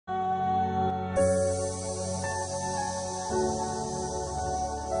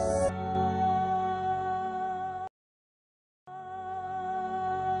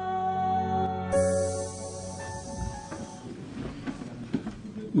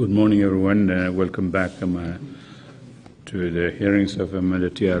Good morning, everyone. Welcome back to the hearings of the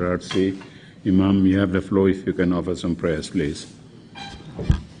TRRC. Imam, you have the floor if you can offer some prayers, please.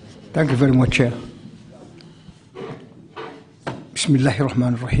 Thank you very much, Chair.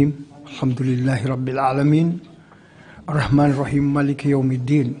 Bismillahirrahmanirrahim. Alhamdulillahi Rabbil Alameen. Ar-Rahmanir-Rahim. Maliki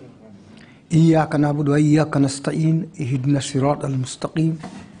Yawmiddin. Iyyaka na'budu wa iyyaka nasta'in. Ihdina siratal mustaqim.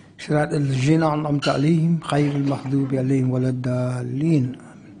 Siratal ladzina an'amta 'alaihim ghairil maghdubi 'alaihim waladdallin.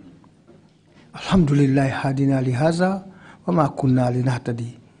 Alhamdulillah hadina li hadha wa ma kunna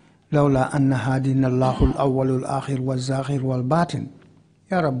linahtadi lawla anna hadina Allahul awwalul akhir wal zakhir wal batin.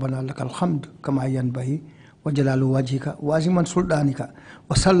 Ya Rabbana lakal hamd kama yanbahi wa jalalu wajhika wa aziman sultanika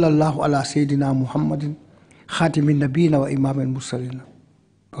wa sallallahu ala sayyidina Muhammadin khatimin nabiyina wa imamil mursalin.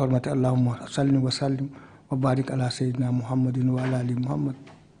 Hormati Allahumma salli wa sallim wa barik ala sayyidina Muhammadin wa ala ali Muhammad.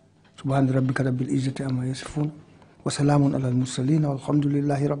 Subhana rabbika rabbil izzati amma yasifun. وسلام على المرسلين والحمد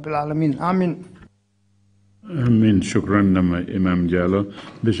لله رب العالمين. آمين. Amin. Shukran, Imam Jallo.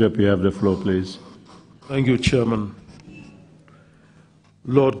 Bishop, you have the floor, please. Thank you, Chairman.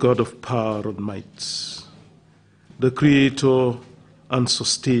 Lord God of power and might, the creator and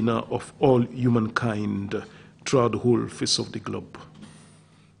sustainer of all humankind throughout the whole face of the globe.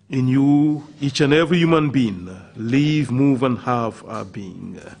 In you, each and every human being live, move, and have our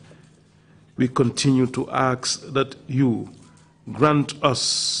being. We continue to ask that you grant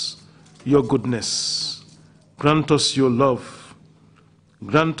us your goodness, grant us your love,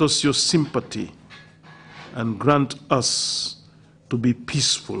 grant us your sympathy, and grant us to be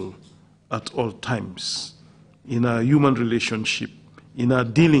peaceful at all times in our human relationship, in our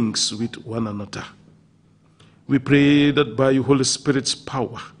dealings with one another. We pray that by your Holy Spirit's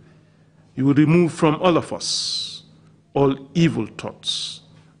power, you will remove from all of us all evil thoughts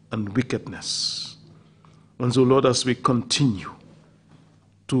and wickedness. And so, Lord, as we continue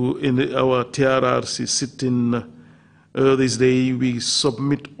to in our TRRC sitting this day, we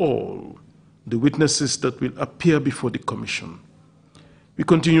submit all the witnesses that will appear before the Commission. We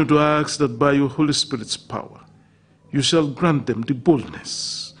continue to ask that by your Holy Spirit's power, you shall grant them the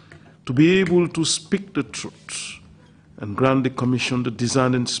boldness to be able to speak the truth, and grant the Commission the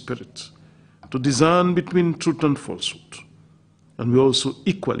discerning spirit to discern between truth and falsehood. And we also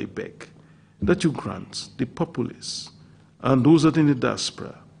equally beg that you grant the populace and those that are in the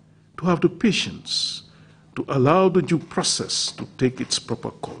diaspora to have the patience to allow the due process to take its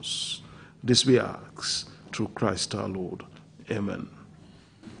proper course. This we ask through Christ our Lord. Amen.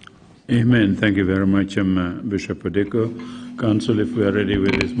 Amen. Thank you very much, Bishop Odeko. Council, if we are ready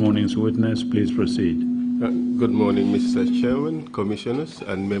with this morning's witness, please proceed. Good morning, Mr. Chairman, commissioners,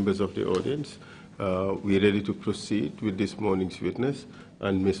 and members of the audience. We are ready to proceed with this morning's witness,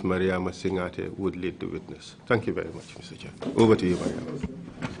 and Ms. Mariama Singate would lead the witness. Thank you very much, Mr. Chair. Over to you, Mariama.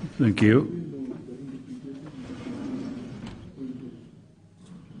 Thank you.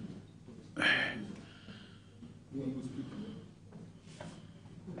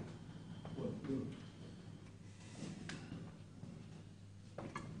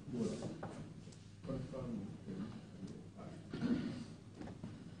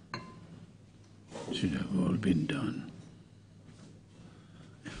 Should have all been done.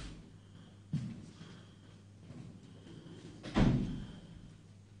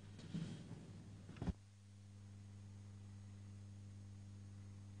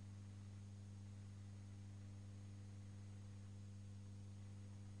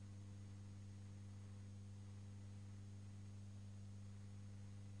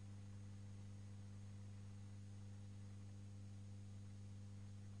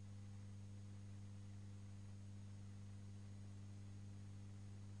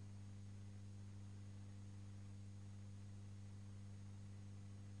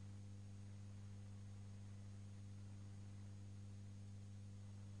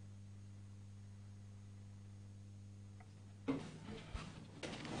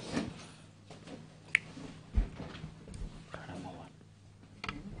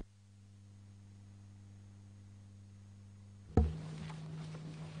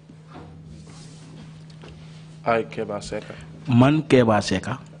 I, Kebba Secka. Man Kebba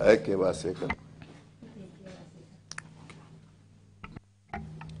Secka. I, Kebba Secka.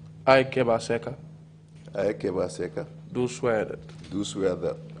 I, Kebba Secka. I, Kebba Secka. Do swear that. Do swear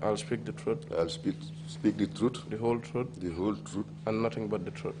that. I'll speak the truth. I'll speak the truth. The whole truth. The whole truth. And nothing but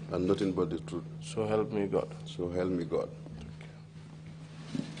the truth. And nothing but the truth. So help me God. So help me God.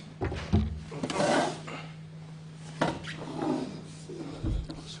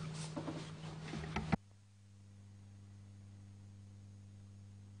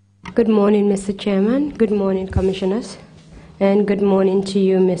 Good morning, Mr. Chairman. Good morning, Commissioners. And good morning to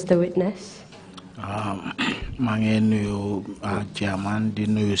you, Mr. Witness. maa ngi nuyu chairman di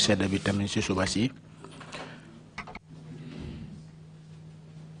nuyu sedda bi tamit ci suba si.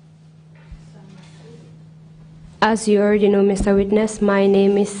 As you already know, Mr. Witness, my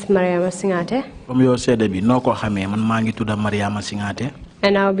name is Mariama Singate. Comme yow sedda bi noo ko xamee man maa ngi tudda Mariama Singate.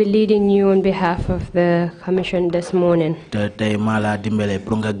 And I'll be leading you on behalf of the commission this morning. te tey maa laa dimbale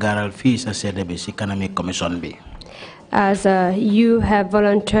pour nga gaaral fii sa sedda bi ci kanami commission bi. As you have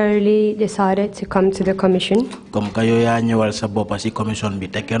voluntarily decided to come to the commission, comme ka yow yaa ñëwal sa boppa ci commission bi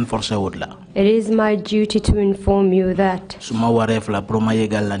te kenn forcé wut la. it is my duty to inform you that suma wareef la pour ma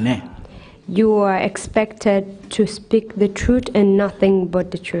yëgal la ne. you are expected to speak the truth and nothing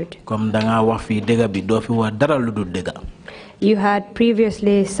but the truth. comme da ngaa wax fii dëgg bi doo fi wax dara lu dul dëgg. You had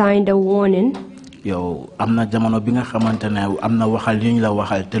previously signed a warning. yow am na jamono bi nga xamante ne am na waxal yu ñu la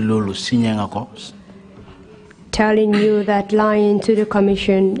waxal te loolu signé nga ko. telling you that lying to the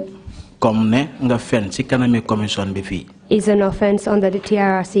commission comme ne nga fen ci kanami commission bi fii. is an offense under the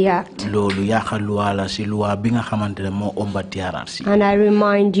TRC Act. loolu yaaxa luwa la ci luwa bi nga xamante ne moo omba TRC. And I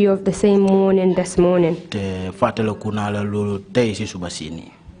remind you of the same warning this morning. te fàttaliku naa la loolu tey ci suba si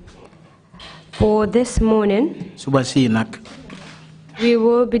nii. For this morning, suba si nag. we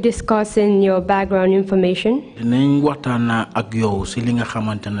will be discussing your background information. dinañ waxtaan ak yow ci li nga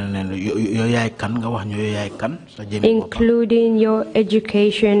xamante ne yow yaay kan nga wax ñu yow yaay kan sa jëmi boppam. Including your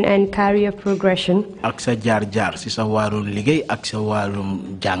education and career progression. ak sa jaar-jaar ci sa wàllum liggéey ak sa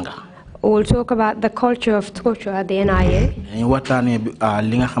wàllum jànga. We'll talk about the culture of torture at the NIA. dinañ waxtaanee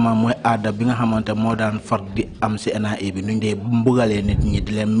li nga xamante mooy aada bi nga xamante moo daan far di am ci NIA bi nuñ dee mbugalee nit ñi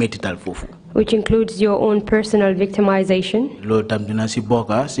di leen métital foofu. Which includes your own personal victimization. loolu tam dina ci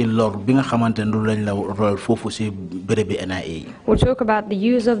bokka ci lor bi nga xamante ne lañ la rol foofu ci bérébi NIA. We'll talk about the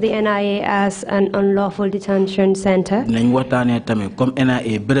use of the NIA as an unlawful detention center. dinañ waxtaanee tamit comme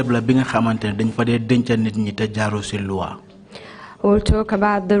NIA béréb la bi nga xamante ne dañ fa dee denca nit ñi te jaaru ci loi. We'll talk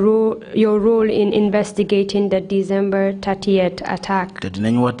about your role in investigating the December 30th attack. te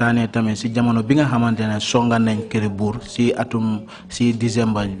dinañ waxtaanee tamit ci jamono bi nga xamante ne songa nañ këri buur ci atum ci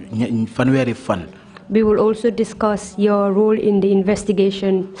December fanweeri fan. We will also discuss your role in the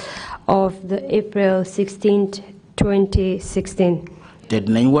investigation of the April 16th, 2016. te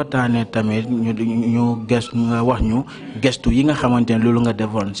dinañ waxtaanee tamit ñu gëstu nga wax ñu gëstu yi nga xamante ne loolu nga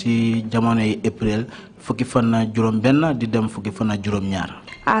defoon ci jamono yi April fukki fan na juróom benn di dem fukki fan na juróom ñaar.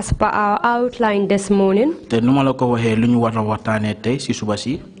 As per our outline this morning, te nu ma la ko waxee lu ñu war a waxtaanee tey ci suba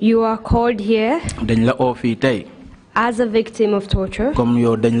si. you are called here dañ la oo fii tey. as a victim of torture. comme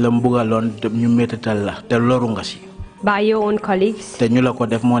yow dañ la mbugaloon ñu métital la te loru nga ci. by your own colleagues. te ñu la ko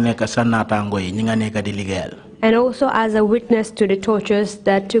def moo nekk sa naataango yi ñi nga nekk di liggéeyal. and also as a witness to the tortures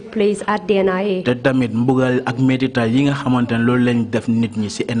that took place at the NIA. te tamit mbugal ak métital yi nga xamante ne loolu lañ def nit ñi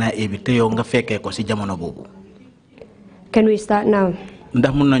ci NIA bi te yow nga fekkee ko ci jamono boobu. Can we start now?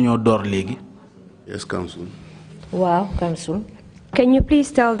 ndax mun nañoo door léegi. Yes, Council. Wow, Council. Can you please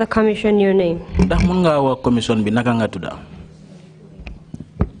tell the commission your name? ndax mun ngaa wax commission bi naka nga tudda.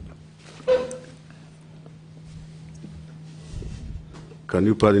 Can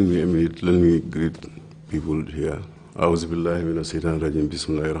you pardon me a minute? Let me greet people here. A'udhu billahi minash shaitanir rajim.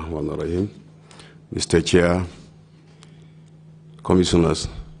 Bismillahir rahmanir rahim. Mr. Chair, commissioners,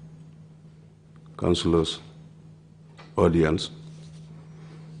 councillors, audience.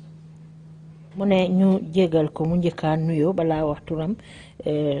 mu ne ñu jégal ko mu njëkkaa nuyu balaa waxturam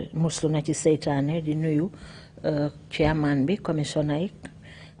muslu na ci seytaane di nuyu chairman bi commissioner yi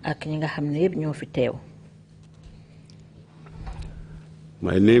ak ñi nga xam ne yëpp ñoo fi teew.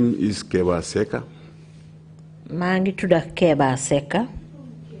 My name is Kebba Secka. maa ngi tudda Kebba Secka.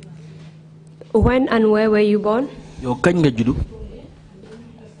 When and where were you born? yow kañ nga juddu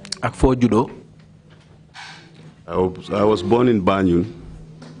ak foo juddoo. I was born in Banjul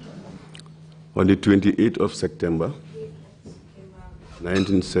on the 28th of September,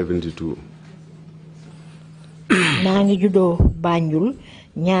 1972. maa ngi juddoo Banjul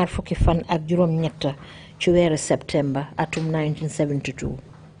ñaar fukki fan ak juróom ñett ci weeru September atum 1972.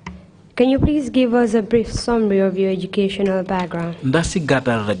 Can you please give us a brief summary of your educational background? ndax ci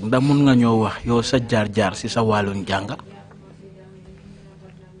gàttal rek ndax mun nga ñoo wax yow sa jaar-jaar ci sa wàllum jàng.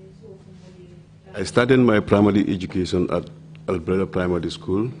 I started my primary education at Albreda Primary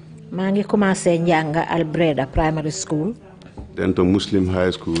School. maa ngi commencé njàng Albreda Primary School. Then to Muslim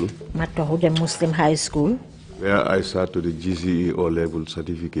High School. ma toxu dem Muslim High School. Where I sat to the GCE O-level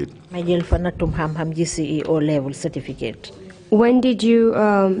certificate. ma jël fa natum xam-xam GCE O-level certificate. When did you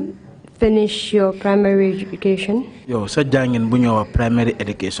finish your primary education? yow sa jàngin bu ñëw primary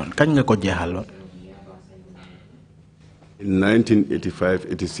education kañ nga ko jeexaloon. In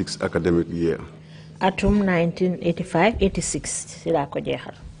 1985-86 academic year. Atum 1985-86 sila ko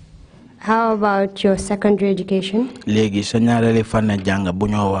jeexal. How about your secondary education? Léegi sa ñaareeli fànn jàng bu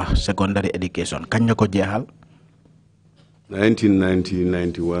ñoo wax secondary education kañ nga ko jeexal?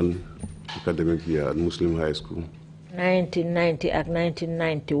 1990-91 academic year at Muslim High School. 1990 ak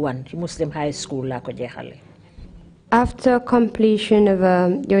 1991 ci Muslim High School laa ko jeexale. After completion of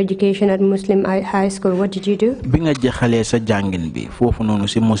your education at Muslim High School, what did you do? Bi nga jeexalee sa jàngin bi foofu noonu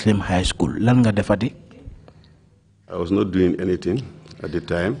si Muslim High School lan nga defati? I was not doing anything at the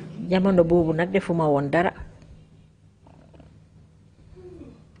time. Jamono boobu nag defuma woon dara.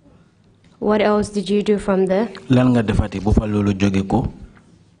 What else did you do from there? Lan nga defati bu fa loolu jóge ko?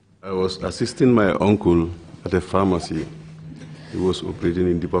 I was assisting my uncle at a pharmacy. He was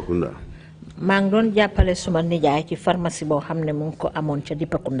operating in Dipakunda. maa ngi doon jàppale suma nijaay ci pharmacie boo xam ne mu ngi ko amoon ca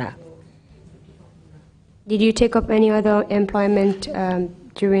Dipakunda. Did you take up any other employment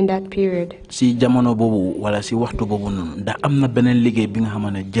during that period? Si jamono boobu wala si waxtu boobu noonu ndax am na beneen liggéey bi nga xam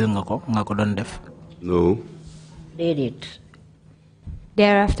ne jël nga ko doon def? No. Déedéet.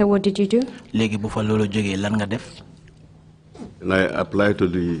 Thereafter, what did you do? Léegi bu fa loolu jógee lan nga def? And I applied to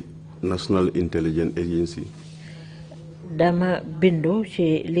the National Intelligence Agency. Dama bindu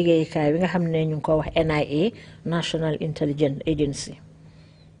ci liggéeykaay bi nga xam ne ñu ngi ko wax NIA, National Intelligence Agency.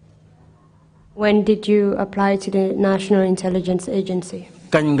 When did you apply to the National Intelligence Agency?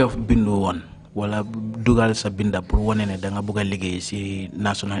 Kañ nga bindu woon wala dugal sa binda pour wane ne da nga bëgg a liggéey ci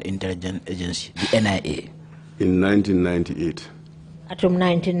National Intelligence Agency di NIA? In 1998. Atum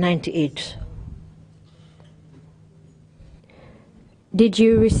 1998. Did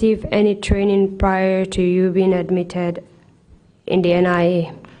you receive any training prior to you being admitted in the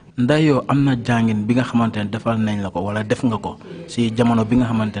NIA? Ndax yow am na jàngin bi nga xamante ne defal nañ la ko wala def nga ko si jamono bi nga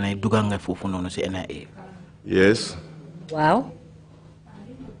xamante ne dugal nga foofu noonu si NIA? Yes. Wow.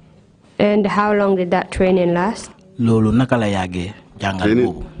 And how long did that training last? Loolu naka la yàggee jàngal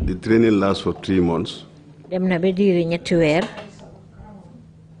boobu? The training lasts for 3 months. Dem na ba diiri ñetti weer.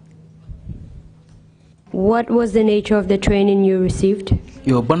 What was the nature of the training you received?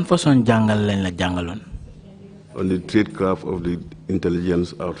 Yow ban façon jàngal lañ la jàngaloon? On the tradecraft of the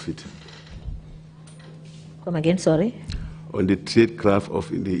intelligence outfit. Come again, sorry. On the tradecraft of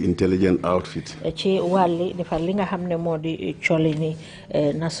the intelligence outfit. Ci wàlli defar li nga xam ne moo di colini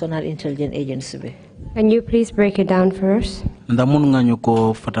National Intelligence Agency bi. Can you please break it down for us? Ndax mun nga ñu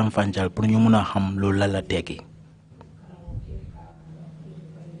ko fatam fàncal pour ñu mun a xam loolu la la tekki?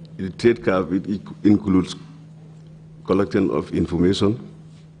 The tradecraft it includes collection of information.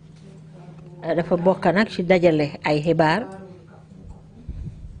 Dafa bokk nag ci dajale ay xibaar.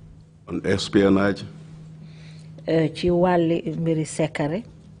 On espionage. Ci wàlli mbiri secret.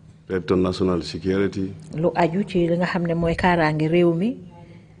 Threat on national security. Lu aju ci li nga xam ne mooy kaaraange réew mi.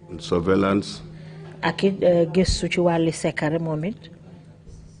 Surveillance. Ak it gëstu ci wàlli secret moom it.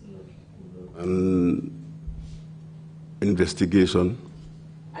 And investigation.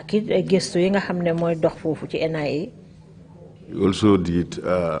 Ak it gëstu yi nga xam ne mooy dox foofu ci NIA. We also did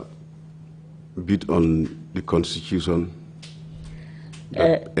a bit on the constitution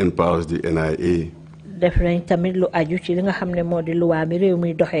that empowers the NIA. Def nañ tamit lu aju ci li nga xam ne moo di luwaa mi réew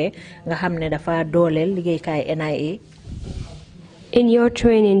mi doxee nga xam ne dafa dooleel liggéeykaay NIA. In your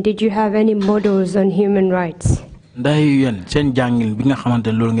training, did you have any modules on human rights? Ndax yéen seen jàngil bi nga xamante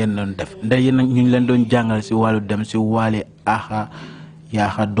ne loolu ngeen doon def ndax yéen ñu leen doon jàngal si wàllu dem si wàlli axa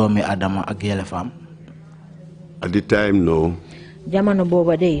yaaxa doomi adama ak yelefam? At the time, no. Jamono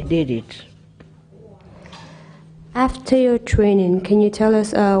booba déedéet. After your training, can you tell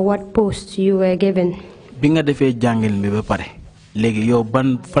us what posts you were given? Bi nga defee jàngil mi ba pare léegi yow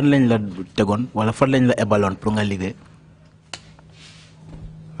ban fan lañ la tegoon wala fan lañ la ebaloon pour nga liggéey?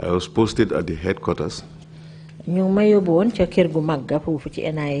 I was posted at the headquarters. ñu ma yóbbu woon ca kër gu mag ga foofu ci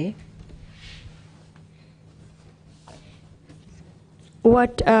NIA.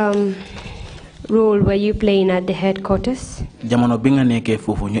 What role were you playing at the headquarters? Jamono bi nga nekkee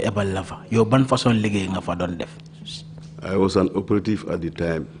foofu ñu ebal la fa yow ban façon liggéey nga fa doon def? I was an operative at the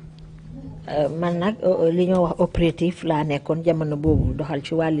time. Man nag li ñoo wax operative laa nekkoon jamono boobu doxal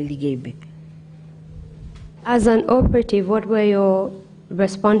ci wàllu liggéey bi. As an operative, what were your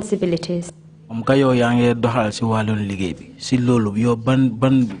responsibilities? Ka yow yaa ngi doxal si wàllu liggéey bi si loolu yow ban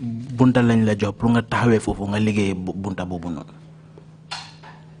bunta lañ la jox pour nga taxawee foofu nga liggéey bunta boobu noonu?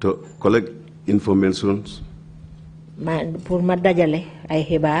 To collect information. Pour ma dajale ay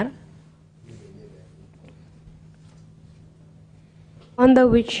xibaar. Under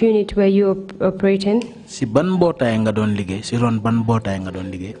which unit were you operating? Si ban mbootaay nga doon liggéey si ron ban mbootaay nga doon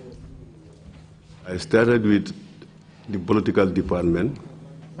liggéey? I started with the political department.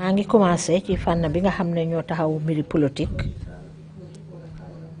 maa ngi commencé ci fànn bi nga xam ne ñoo taxaw mbiri politique.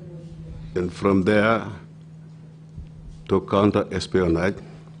 And from there to counter espionage.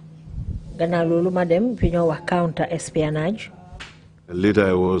 gannaaw loolu ma dem fi ñoo wax counter espionage. And later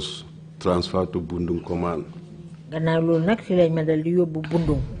I was transferred to Bundung Command. gannaaw loolu nag ci lañ ma dal di yóbbu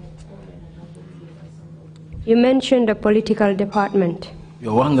Bundung. You mentioned the political department.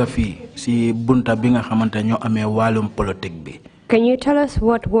 Yo wax nga fi si bunta bi nga xamante ñoo amee wàllum politique bi. Can you tell us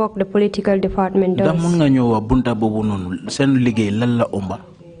what work the political department does? Da mun nga ñëw wax bunta boobu noonu seen liggéey lan la umba.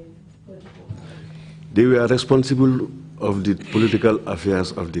 They were responsible of the political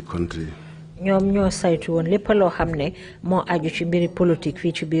affairs of the country. ñoom ñoo saytu woon lépp loo xam ne moo aju ci mbiri politique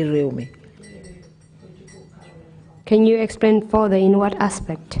fii ci biir réew mi. Can you explain further in what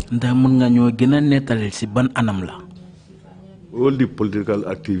aspect? Ndax mun nga ñoo gën a nettali si ban anam la. All the political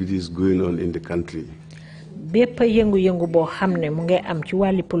activities going on in the country. bépp yëngu-yëngu boo xam ne mu ngi am ci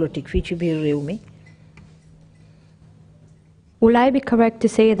wàlli politique fii ci biir réew mi. Will I be correct to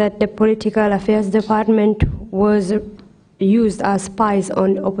say that the political affairs department was used as spies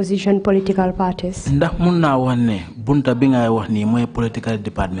on opposition political parties? Ndax mun naa wax ne bunta bi ngay wax nii mooy political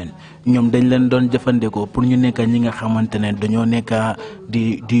department ñoom dañ leen doon jëfandikoo pour ñu nekk ñi nga xamante ne dañoo nekk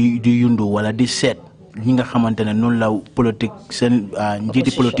di yundu wala di seet ñi nga xamante ne noonu la politique seen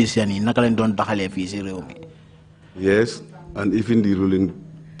njiiti politiciens yi naka lañ doon doxalee fii si réew mi. Yes, and even the ruling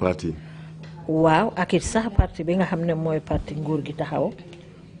party. Wow, ak it sax parti bi nga xam ne mooy parti nguur gi taxaw.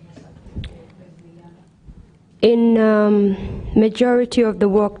 In majority of the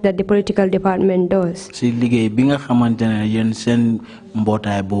work that the political department does. Si liggéey bi nga xamante ne yéen seen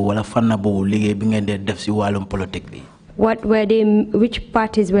mbootaay boobu wala fànn boobu liggéey bi ngeen dee def si wàllum politique bi. Which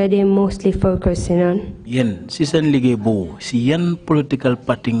parties were they mostly focusing on? Yéen si seen liggéey boobu si yan political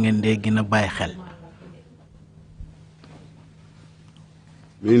party ngeen dee gën a bàyyi xel.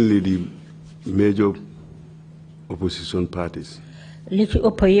 Mainly the major opposition parties. li ci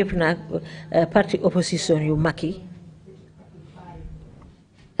ëpp yëpp nag parti opposition yu mag yi.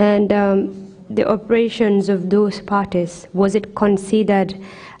 And the operations of those parties, was it considered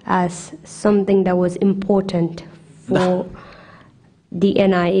as something that was important for the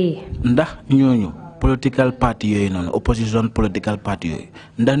NIA? Ndax ñooñu political party yooyu noonu opposition political party yooyu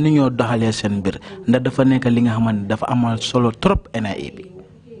ndax ni ñoo doxalee seen mbir ndax dafa nekk li nga xamante dafa amal solo trop NIA bi.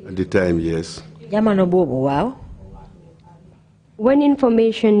 At the time, yes. jamono boobu waaw. When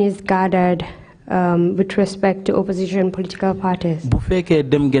information is gathered with respect to opposition political parties. Bu fekkee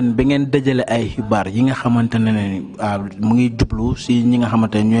dem ngeen ba ngeen dajale ay xibaar yi nga xamante ne mu ngi jublu si ñi nga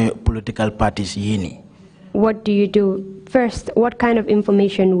xamante ne ñooy political parties yii nii. What do you do first? What kind of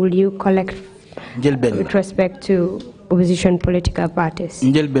information will you collect with respect to opposition political parties?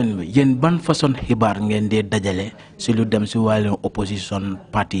 Njëlbeen bi yéen ban façon xibaar ngeen dee dajale si lu dem si wàllu opposition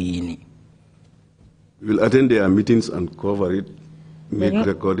party yii nii. We will attend their meetings and cover it, make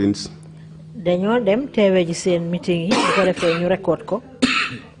recordings. dañoo dem teewe ji seen meeting yi bu ko defee ñu record ko.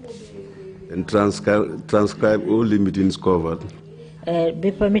 And transcribe all the meetings covered.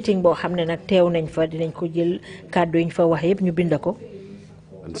 bépp meeting boo xam ne nag teew nañ fa dinañ ko jël kàddu yi ñu fa wax yëpp ñu bind ko.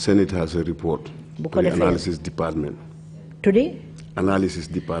 And send it as a report to the analysis department. Tuddi. Analysis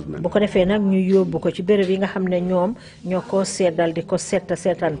department. bu ko defee nag ñu yóbbu ko ci béréb yi nga xam ne ñoom ñoo ko seetal di ko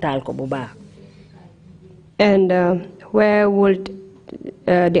seetantaal ko bu baax. And where would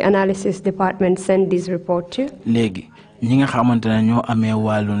the analysis department send this report to? Léegi ñi nga xamante ne ñoo amee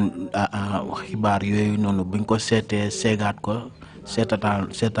wàllu xibaar yooyu noonu buñ ko seetee seegaat ko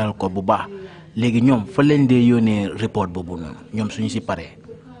seetal ko bu baax léegi ñoom fa leen dee yónnee report boobu noonu ñoom suñu si paree.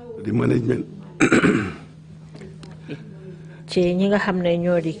 The management. ci ñi nga xam ne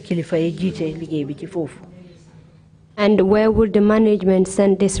ñoo di kilifa yi jiite liggéey bi ci foofu. And where would the management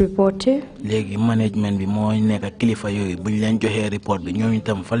send this report to? Léegi management bi moo nekk kilifa yooyu buñ leen joxee report bi ñooñu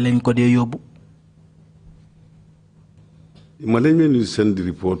tam fan lañ ko dee yóbbu. The management will send the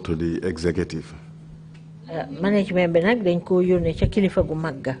report to the executive. Management bi nag dañ ko yónnee ca kilifa gu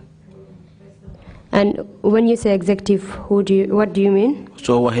mag ga. And when you say executive, what do you mean?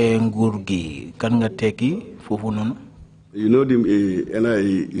 So waxee nguur gi kan nga tekki foofu noonu. You know the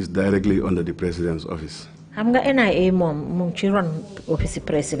NIA is directly under the president's office. xam nga NIA moom mu ngi ci ron office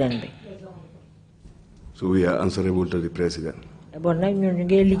président bi. So we are answerable to the president. bon nag ñun ñu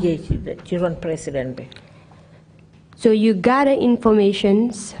ngi liggéey ci ron président bi. So you gather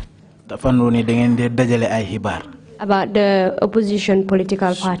informations dafa noonu da ngeen dee dajale ay xibaar. about the opposition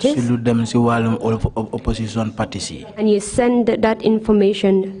political parties. Si lu dem si wàllum opposition parties yi. And you send that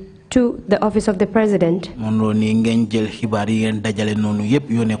information to the office of the president. In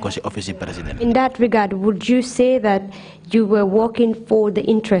that regard, would you say that you were working for the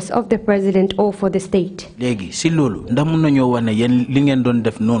interests of the president or for the state?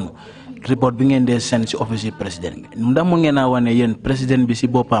 Report bi ngeen dee send ci office yi président bi ndax mo ngeen a wane yeen président bi ci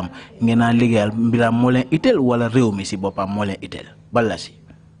bopam ngeen a liggéeyal mbiram mo leen itel wala réew mi ci bopam mo leen itel bala ci.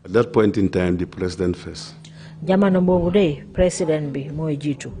 At that point in time, the president first. Jamono bobu de president bi moy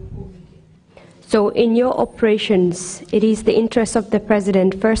jitu. So in your operations, it is the interest of the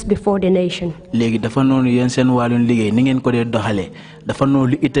president first before the nation. Légui dafa nonu yeen sen walun liggéey ni ngeen ko dee doxale dafa nonu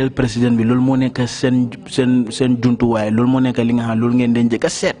li itel président bi lool mo nekk sen juntu way lool mo nekk li nga xam lool ngeen den jëk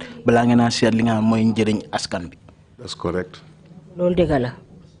set bala ngeen a set li nga xam moy njëriñ askan bi. That's correct. Lool degala.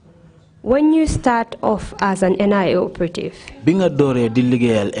 When you start off as an NIA operative, bi nga dooree di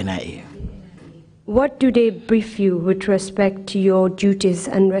liggéeyal NIA, what do they brief you with respect to your duties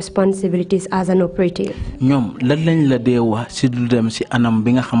and responsibilities as an operative? ñom lan lañ la dee wax ci du dem ci anam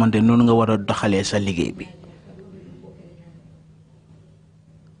bi nga xamante noonu nga wara doxalee sa liggéey bi.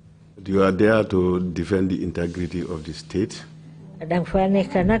 You are there to defend the integrity of the state. Dang fa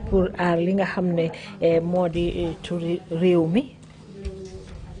nek nak pour ar li nga xamné modi turi réew mi.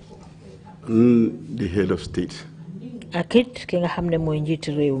 The head of state. Akit ki nga xamné moy njit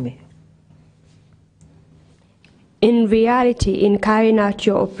réew mi. In reality, in carrying out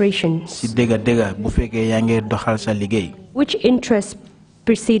your operations, which interest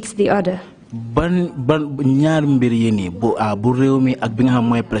precedes the other? Ban ñaar mbir yi ni bu réew mi ak bi nga xam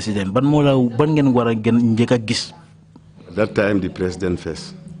moy président ban ngeen wara ñëk gis. At that time, the president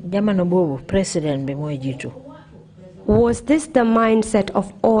first. Jamono bobu president bi moy jitu. Was this the mindset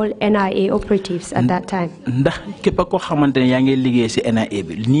of all NIA operatives at that time? Ndax képp ko xamantene ya ngay liggéey ci NIA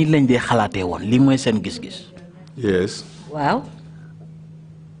bi ni lañ dé xalaté won li moy sen gis-gis. Yes. Wow.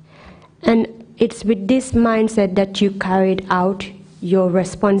 And it's with this mindset that you carried out your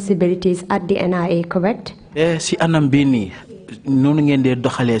responsibilities at the NIA, correct? Si anam bi ni nonu ngeen dé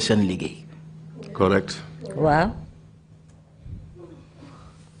doxalé sen liggéey. Correct. Wow.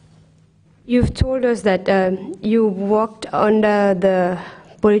 You've told us that you worked under the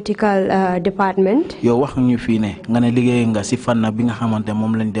political department. Yo wax ñu fi né nga né liggéey nga ci fanna bi nga xamanté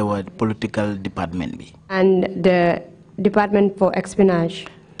mom lañ dé wa political department bi. And the department for espionage.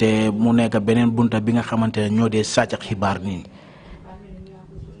 Té mu nekk benen bunta bi nga xamanté ñoo dé sacc xibaar ni.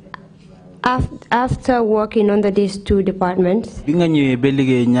 After working under these two departments, bi nga ñëwé bé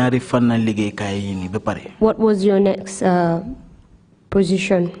liggéey ñaari fanna liggéey kay yi ni ba paré. What was your next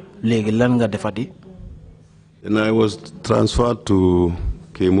position? Légui lan nga defati? And I was transferred to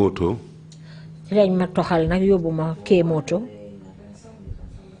Kemoto. And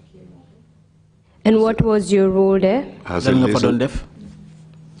what was your role there?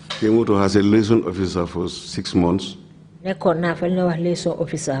 Kemoto has a liaison officer for 6 months. Where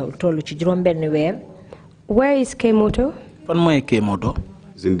is Kemoto?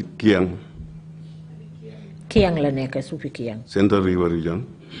 It's in Kiang. Kiang la nekk suufi Kiang. Central River Region.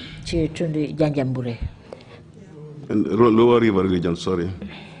 Ci tundi Janjambure. And Lower River Region, sorry.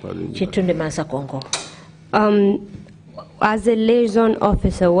 Ci tundi Mansakonko. As a liaison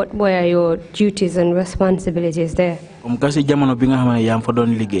officer, what were your duties and responsibilities there? Kasi jamono bi nga xamné yam fa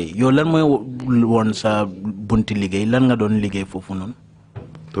doon liggéey yow lan moy won sa bunti liggéey lan nga doon liggéey fofu non?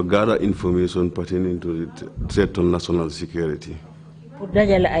 To gather information pertaining to the threat to national security. Pour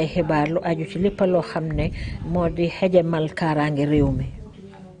dajale ay xibaar lu aju ci lépp loo xam ne moo di xejamal kaaraange réew mi.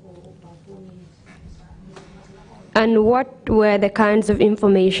 And what were the kinds of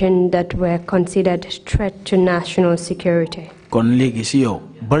information that were considered threat to national security? Kon léegi si yow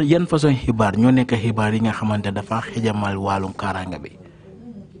ba yan façon xibaar ñoo nekk xibaar yi nga xamante dafa xejamal wàllum kaaraange bi.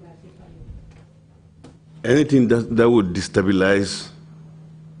 Anything that would destabilize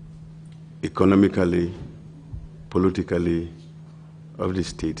economically, politically, of the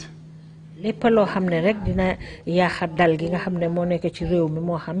state. Lépp loo xam ne rek dina yaaxa dal gi nga xam ne moo nekk ci réew mi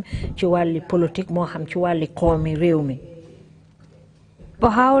moo xam ci wàlli politique moo xam ci wàlli koomi réew mi. For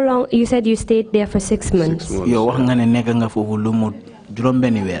how long? You said you stayed there for 6 months. Yow wax nga ne nekk nga foofu lu mu juróom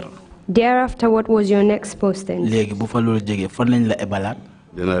benni weer. Thereafter, what was your next posting? Léegi bu fa loolu jógee fan lañ la ebalaat.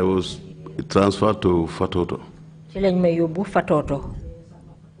 Then I was transferred to Fatoto. Ci lañ ma yóbbu Fatoto.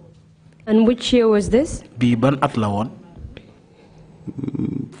 And which year was this? Bii ban at la woon.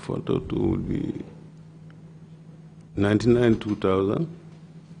 Fatoto would be 99, 2000.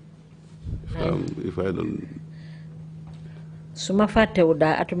 If I don't. Suma fàttewu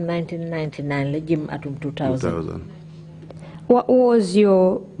daa atum 1999 la jëm atum 2000. What was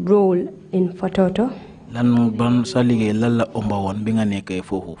your role in Fatoto? lan ban sa liggéey lan la ëmba woon bi nga nekkee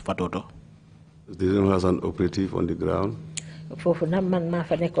foofu Fatoto. The room has an operative on the ground. Foofu na man maa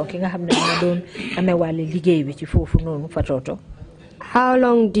fa nekkoon ki nga xam ne maa doon amee wàllu liggéey bi ci foofu noonu Fatoto. How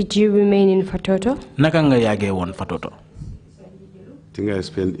long did you remain in Fatoto? Naka nga yàggee woon Fatoto. I think I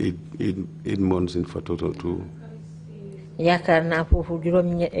spent eight months in Fatoto too. Yaakaar naa foofu juróom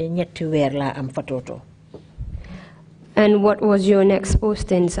ñetti weer laa am Fatoto. And what was your next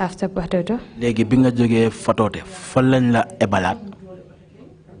postings after Fatoto? Léegi bi nga jógee Fatoto fan lañ la ebalaat.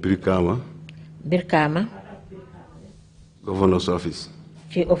 Birkama. Governor's office.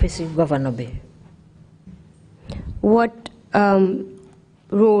 Ci office governor bi. What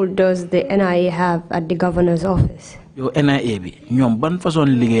role does the NIA have at the governor's office? Yo NIA bi ñoom ban façon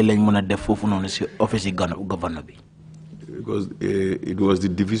liggéey lañ mën a def foofu noonu si office governor bi. Because it was the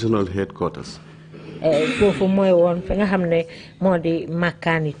divisional headquarters. Foofu mooy woon fi nga xam ne moo di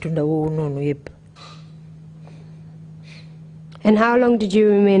makkaani tunda woowu noonu yëpp. And how long did you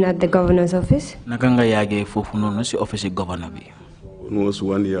remain at the governor's office? Naka nga yàggee foofu noonu si office governor bi. Almost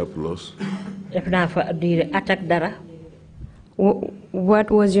 1 year plus. Def naa fa diire attaque dara. What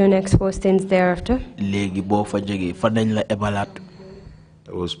was your next postings thereafter? Léegi boo fa jógee fa dañ la ebalaat.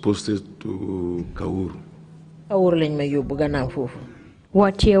 I was posted to Kaur. Kaur lañ ma yóbbu gannaaw foofu.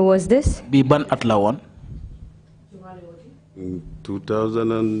 What year was this? Bi ban at la woon?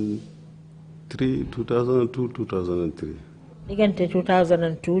 2003, 2002, 2003. Diggante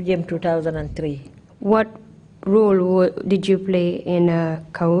 2002 jëm 2003. What role did you play in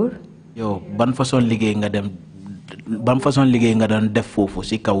Kaur? Yo ban façon liggéey nga doon def foofu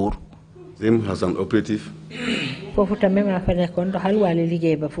si Kaur? Same as an operative. Foofu tamit maa fa nekkoon doxal wàllu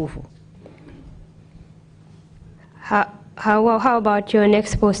liggéey ba foofu. How about your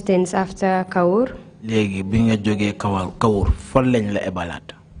next postings after Kaur? Léegi bi nga jógee Kaur fan lañ la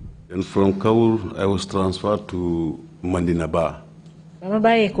ebalaat. And from Kaur I was transferred to Mandina Ba. Bama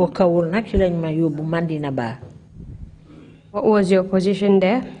bàyyee ko Kaur nag ci lañ ma yóbbu Mandina Ba. What was your position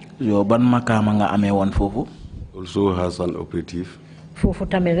there? Yo ban makaama nga amee woon foofu? Also has an operative. Foofu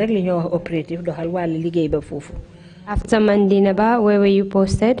tamit rek li ñoo wax operative doxal wàllu liggéey ba foofu. After Mandina Ba, where were you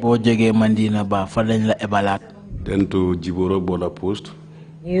posted? Boo jógee Mandina Ba fan lañ la ebalaat. Then to Jiboro border post.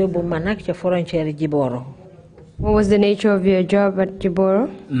 Ñu yóbbu ma nag ca frontière Jiboro. What was the nature of your job at Jiboro?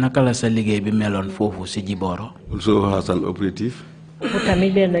 Naka la sa liggéey bi meloon foofu si Jiboro? Also has an operative. Foofu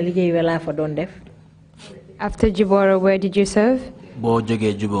tamit benn liggéey wi laa fa doon def. After Jiboro, where did you serve? Boo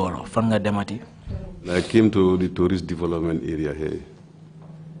jógee Jiboro fan nga demati? I came to the tourist development area here.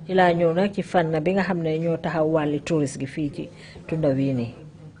 Ci laa ñëw nag ci fànn bi nga xam ne ñoo taxaw wàlli tourist gi fii ci tunda wii nii.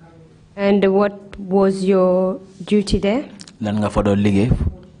 And what was your duty there? Lan nga fa doon liggéey?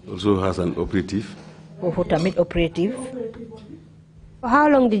 Also has an operative. Foofu tamit operative. For how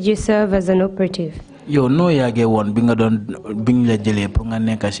long did you serve as an operative? Yo noo yàggee woon bi nga la jëlee pour nga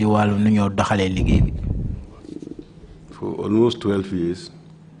nekk si wàllu nu ñoo doxalee liggéey bi. For almost 12 years.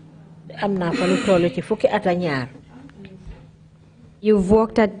 Am naa fa lu toll ci fukki at ak ñaar. You've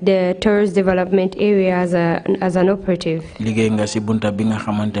worked at the tourist development area as an operative. Liggéey nga si bunta bi nga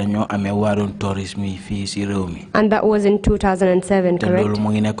xamante ñoo amee wàllum tourisme yi fii si réew mi. And that was in 2007, te correct? loolu mu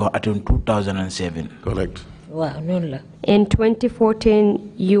ngi nekkoon atum 2007. Correct. Waaw noonu la. In 2014,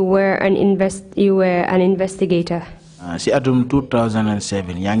 you were an investigator. Si atum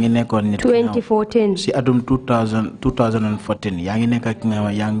 2007 yaa ngi nekkoon nit. 2014. Si atum 2014 yaa ngi nekk ak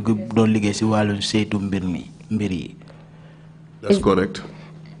nga yaa ngi doon liggéey si wàllum saytu mbir yi. That's correct.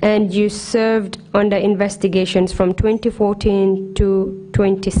 And you served under investigations from 2014 to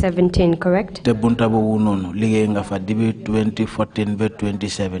 2017, correct? Te bunta boobu noonu liggéey nga fa dibi 2014 ba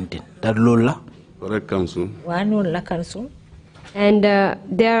 2017. Da loolu la. Correct, Council. Waa noonu la Council. And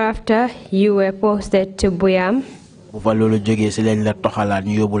thereafter, you were posted to Buyam. Bu fa loolu jógee si lañ la toxalaat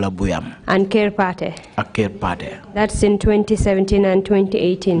ñu yóbbu la Buyam. And Trrc Pt1. Ak Trrc Pt1. That's in 2017 and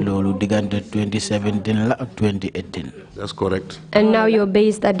 2018. Loolu diggante 2017 la ak 2018. That's correct. And now you're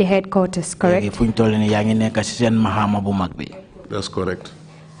based at the headquarters, correct? Léegi fu ñu toll nii yaa ngi nekk si seen maxaama bu mag bi. That's correct.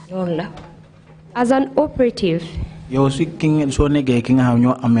 Noonu la. As an operative, yow si soo nekkee ki nga xam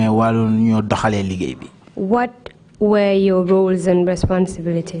ñoo amee wàllu ñoo doxalee liggéey bi. what were your roles and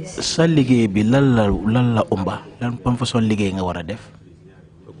responsibilities? Sa liggéey bi lan la umba lan ban façon liggéey nga war a def.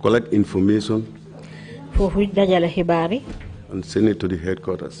 Collect information. Foofu dajale xibaar yi. And send it to the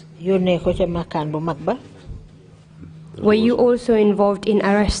headquarters. Yónnee ko ca makkaan bu mag ba. Were you also involved in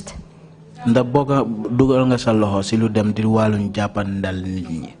arrest? Ndax bokka dugal nga sa loxo si lu dem di wàlluñ jàppandal nit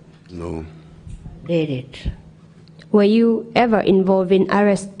ñi. No. Déedéet. Were you ever involved in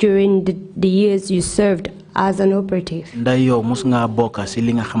arrest during the years you served as an operative. Nday yow mus nga bokka si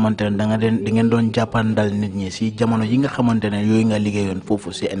li nga xamantene da nga den di ngeen doon jappandal nit ñi si jamono yi nga xamantene yoy nga liggéeyoon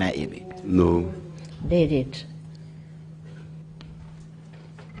fofu si NIA bi? No. Déedéet.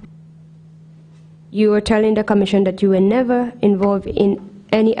 You were telling the commission that you were never involved in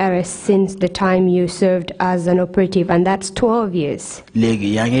any arrest since the time you served as an operative, and that's 12 years.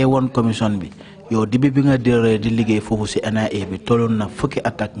 Legi ya ngay won commission bi yow dibi bi nga déré di liggéey fofu ci NIA bi tolon na fukki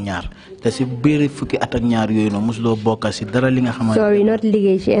at ak ñaar te ci biir fukki at ak ñaar yoy no musulo bokka ci dara li nga xamantene. Sorry, not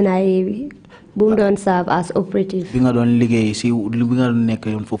liggéey ci NIA bi. Bu doon serve as operative. Bi nga doon liggéey ci bi nga nekk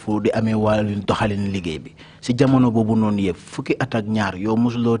yoon fofu di amé walu doxalin liggéey bi ci jamono bobu non yépp fukki at ak ñaar yow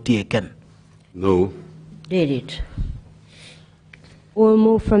musulo téye kenn. No. Did it? We'll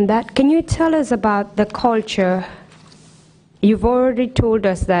move from that. Can you tell us about the culture? You've already told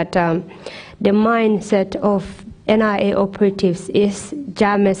us that the mindset of NIA operatives is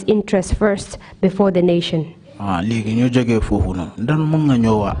Jammeh's interest first before the nation. Léegi ñu jógee foofu noonu dan mën nga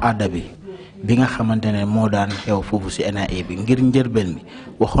ñëw waa aada bi nga xamantene moo daan xew foofu si NIA bi ngir njërbel mi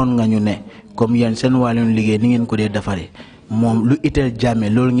waxoon nga ñu ne comme yéen seen wàllum liggéey ni ngeen ko dee defaree moom lu itteel Jammeh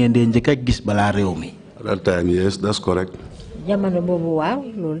loolu ngeen dee njëkk a gis balaa réew mi. At that time, yes, that's correct. Jamono boobu waaw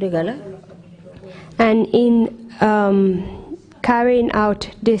loolu dëgg la. And in carrying out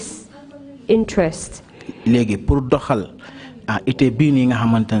this interest. Léegi pour doxal ite bii nii nga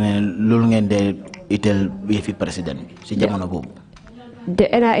xamantene loolu ngeen dee itteel yëfi président bi si jamono boobu. The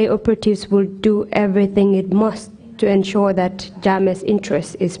NIA operatives will do everything it must to ensure that Jammeh's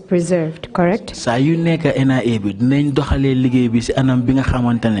interest is preserved, correct? Saa yu nekk NIA bi dinañ doxalee liggéey bi si anam bi nga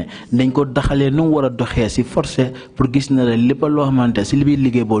xamantene dañ ko doxalee nu mu war a doxee si forcé pour gis na la lépp loo xamante si li biir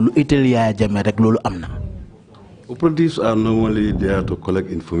liggéey boobu lu itteel Yaya Jammeh rek loolu am na. Operatives are normally there to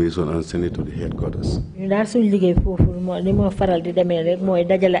collect information and send it to the headquarters. ñu daal suñu liggéey foofu li moo faral di demee rek mooy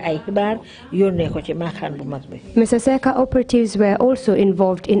dajale ay xibaar yónnee ko ci maaxaan bu mag bi. Mr. Secka, operatives were also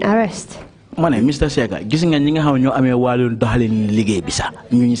involved in arrest. Mane Mr. Secka gis nga ñi nga xam ñoo amee wàllu doxalin liggéey bi sax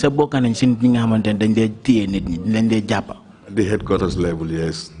ñu sa bokk nañ si ñi nga xamante ne dañ dee téye nit ñi dañ dee jàppa. The headquarters level,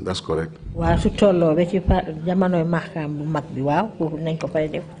 yes, that's correct. waaw su tolloo ba ci jamonoy maaxaan bu mag bi waaw foofu nañ ko fay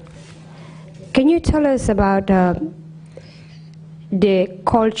def. Can you tell us about the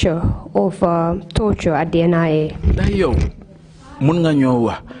culture of torture at the NIA? Ndax yow mun nga ñoo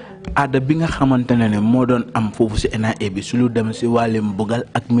wax aada bi nga xamante ne moo doon am foofu si NIA bi su lu dem si wàllum bugal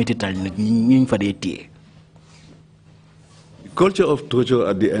ak métital nit ñi fa dee téye. The culture of torture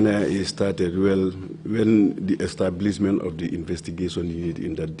at the NIA started when the establishment of the investigation unit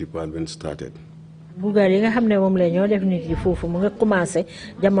in that department started. bugal yi nga xam ne moom la ñoo def nit yi foofu mu nga commencé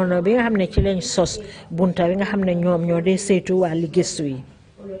jamono bi nga xam ne ci lañ sos bunta bi nga xam ne ñoom ñoo dee saytu wàlli gëstu yi.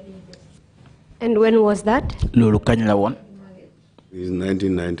 And when was that? loolu kañ la woon. In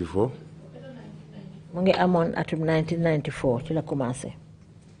 1994. mu ngi amoon atum 1994 ci la commencé.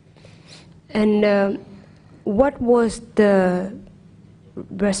 And what was the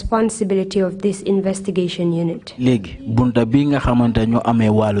responsibility of this investigation unit? léegi bunta bi nga xamante ñoo amee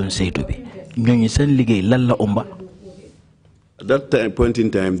wàllum saytu bi ñooñu seen liggéey lan la umba. At that point in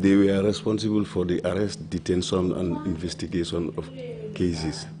time, they were responsible for the arrest, detention, and investigation of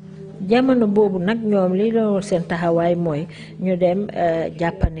cases. jamono boobu nag ñoom li doon seen taxawaay mooy ñu dem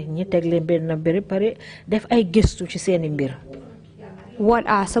jàppane ñi teg leen benn mbir pare def ay gëstu ci seeni mbir. What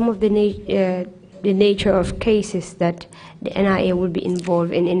are some of the nature of cases that the NIA will be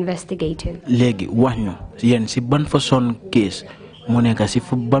involved in investigating? léegi wax ñu yéen si ban façon case mu nekk si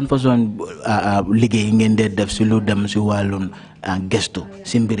ban façon liggéey ngeen dee def si lu dem si wàllum gëstu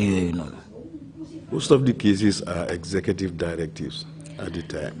si mbir yooyu noonu. Most of the cases are executive directives at the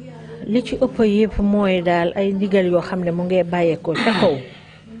time. li ci ëpp yëpp mooy daal ay ndigal yoo xam ne mu ngi bàyyeekoo ca kaw.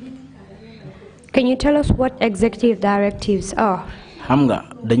 Can you tell us what executive directives are? xam nga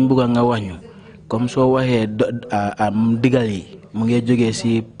dañ bëgg nga wax ñu comme soo waxee ndigal yi mu ngi jógee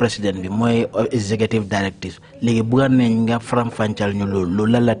si président bi mooy executive directives léegi bëgg nañ nga faram-fàccal ñu loolu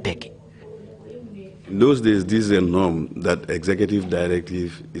lan la tekki. In those days, this is a norm that executive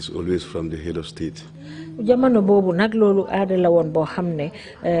directive is always from the head of state. jamono boobu nag loolu aada la woon boo xam ne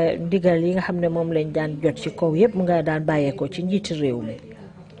ndigal yi nga xam ne moom lañ daan jot ci kaw yëpp mu nga daan bàyyeekoo ci njiiti réew mi.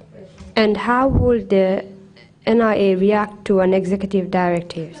 And how would the NIA react to an executive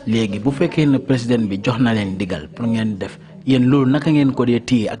directive? léegi bu fekkee ne président bi jox na leen ndigal pour ngeen def yéen loolu naka ngeen ko dee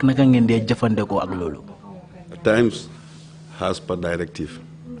téye ak naka ngeen dee jëfandikoo ak loolu. At times, as per directive.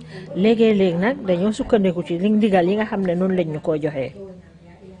 léegi nag dañoo sukkandiku ci li ndigal yi nga xam ne noonu lañ ñu koo joxee.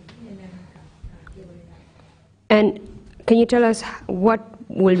 And can you tell us what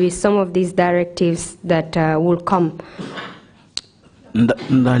will be some of these directives that will come?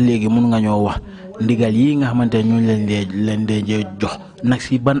 ndax léegi mun nga ñoo wax ndigal yi nga xamante ñu leen dee jox nag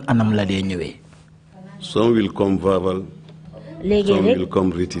si ban anam la dee ñëwee. Some will come verbal, some will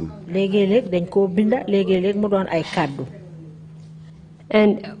come written. dañ ko binda léegi mu doon ay kàddu.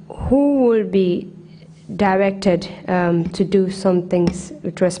 And who will be directed to do some things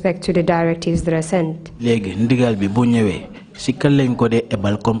with respect to the directives that are sent? léegi ndigal bi bu ñëwee si kan lañ ko dee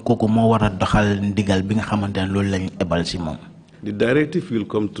ebal comme kooku moo war a doxal ndigal bi nga xamante ne loolu lañ ebal si moom. The directive will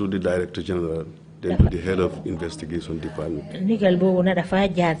come through the Director General, then to the head of investigation department. ndigal boobu na dafa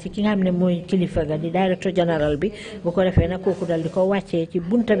jaar ci ki nga xam ne mooy kilifa ga di Director General bi bu ko defee nag kooku dal di ko wàccee ci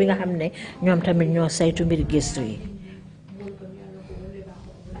bunta bi nga xam ne ñoom tamit ñoo saytu mbir gëstu yi.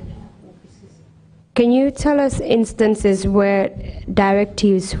 Can you tell us instances where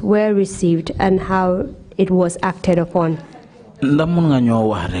directives were received and how it was acted upon? ndax mun nga ñoo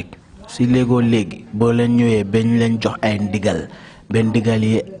wax rek si léegoo léegi boo leen ñëwee bañ leen jox ay ndigal ben ndigal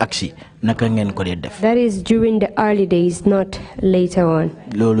yi aksi naka ngeen ko dee def. That is during the early days, not later on.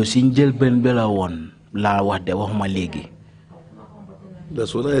 loolu si njëlbeen bi la woon laa wax de waxuma léegi.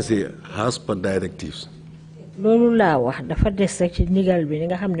 That's what I say, as per directives. loolu laa wax dafa des rek ci ndigal bi ni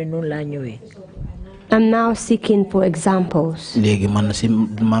nga xam ne noonu laa ñëwee. I'm now seeking for examples léegi man si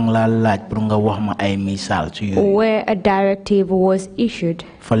maa ngi laa laaj pour nga wax ma ay misaal ci yooyu. where a directive was issued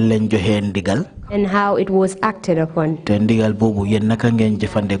fan leen joxee ndigal. and how it was acted upon. te ndigal boobu yéen naka ngeen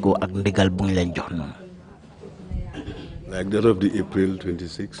jëfandikoo ak ndigal bu ngi leen jox noonu. Like that of the April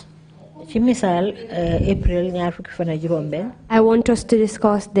 26. ci misaal April ñaar fukki fan ak juróom-benn. I want us to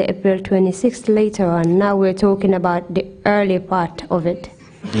discuss the April 26th later on. Now we're talking about the early part of it.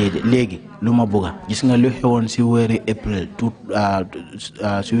 léegi lu ma bëgg gis nga lu xewoon si weeri April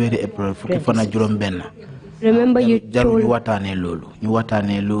si weeri April fukki fan ak juróom-benn. Remember you told ñu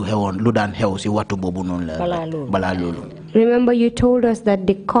waxtaanee lu xewoon lu daan xew si waxtu boobu noonu la balaa loolu. Remember you told us that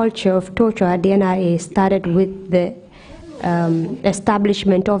the culture of torture at the NIA started with the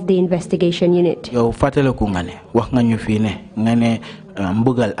establishment of the investigation unit. yow fàttaliku nga ne wax nga ñu fii ne nga ne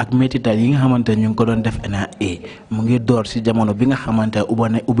mbugal ak métital yi nga xamante ñu ngi ko doon def NIA mu ngi door si jamono bi nga xamante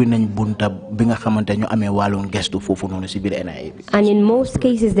ubbi nañ bunta bi nga xamante ñu amee wàllum gestu foofu noonu si biir NIA bi. And in most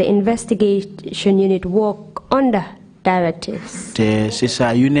cases the investigation unit work under directives. te si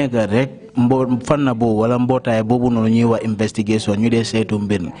saa yu nekk rek fanna boobu wala mbootaay boobu noonu ñuy wax investigation ñu dee seetu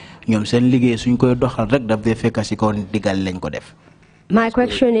mbir mi ñoom seen liggéey suñ koy doxal rek daf dee fekk si kaw digal lañ ko def. My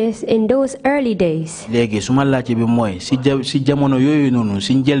question is, in those early days, léegi suma laajte bi mooy si jamono yooyu noonu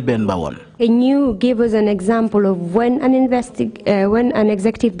si njëlbeen ba woon. Can you give us an example of when an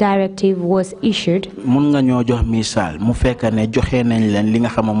executive directive was issued? mun nga ñoo jox misaal mu fekk ne joxe nañ leen li nga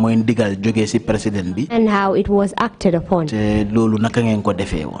xam mooy ndigal jógee si président bi. And how it was acted upon. te loolu naka ngeen ko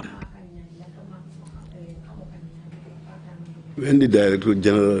defee woon. When the Director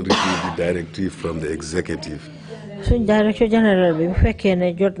General received the directive from the executive. suñ Director General bi bu fekkee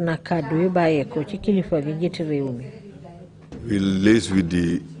ne jot na kàddu yu bàyyeekoo ci kilifa gi njiiti réew mi. We'll liaise with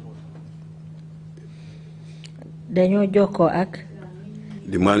the. dañoo jokkoo ak.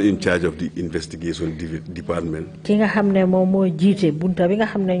 the man in charge of the investigation department. ki nga xam ne moom moo jiite bunta bi nga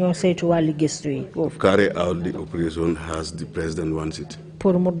xam ne ñoo saytu wàllu gëstu yi. carry out the operation as the president wants it.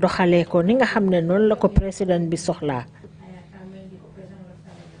 pour mu doxalee ko ni nga xam ne noonu la ko président bi soxlaa.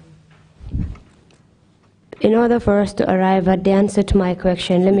 In order for us to arrive at the answer to my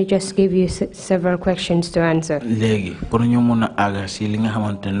question, let me just give you several questions to answer. léegi pour ñu mun a àgg si li nga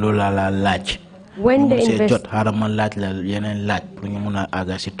xamante ne loolu la laaj. When the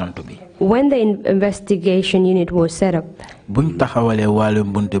investigation unit was set up, can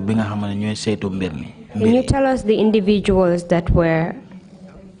you tell us the individuals that were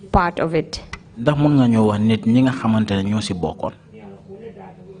part of it?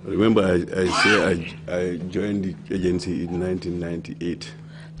 Remember, I joined the agency in 1998.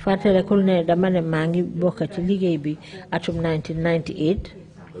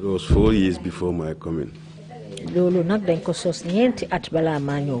 It was 4 years before my coming.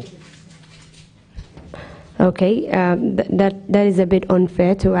 Okay, that is a bit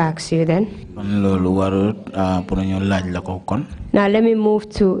unfair to ask you then. Now let me move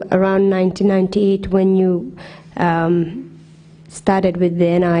to around 1998 when you started with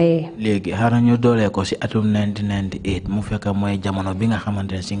the NIA.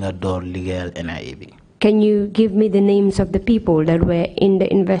 Can you give me the names of the people that were in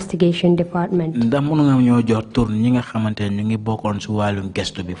the investigation department? I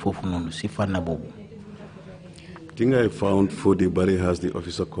think I found Fode Barry has the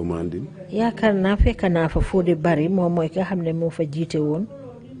officer commanding.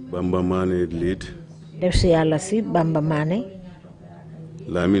 Bamba Mane lead.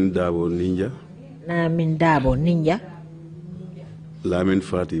 Lamin Dabo Ninja. Lamin Dabo Ninja. Lamin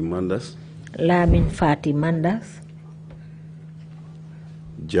Fati Mandas. Lamin Fati Mandas.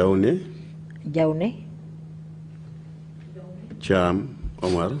 Jawne. Jawne. Cham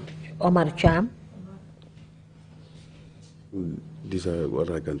Omar. Omar Cham. These are what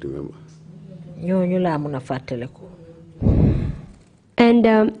I can remember. And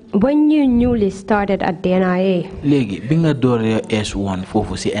when you newly started at the NIA, S1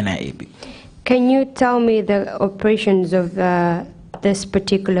 fofu ci NIA bi. Can you tell me the operations of this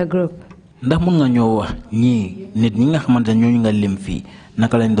particular group? Ndax mën nga ñoo wax ñi nit ñi nga xamantene ñoo nga lim fi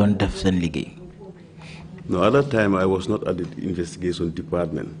naka lañ doon def seen liggéey? No, at that time I was not at the investigation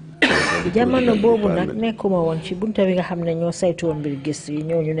department. Jamono bobu nak nekkuma won ci bunta bi nga xamne ñoo saytu won bir gis yi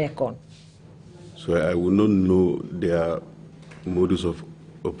ñoo ñu nekkon. So I would not know their modus of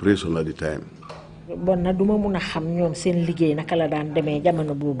operation at the time. Bon na duma mëna xam ñoom seen liggéey naka la daan démé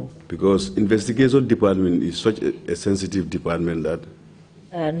jamono bobu. Because investigation department is such a sensitive department that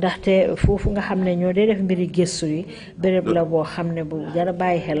ndaxte fofu nga xamne ñoo dé def mbiri gëssu yi bërepp la bo xamne bu jara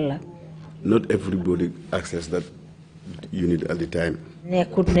bayyi xel la. Not everybody access that unit at the time.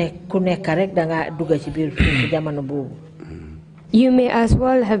 You may as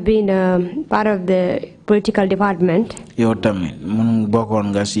well have been part of the political department.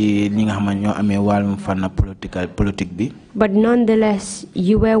 But nonetheless,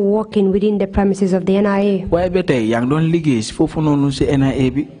 you were working within the premises of the NIA.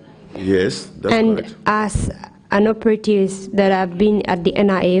 Yes, that's and correct. As an operative that have been at the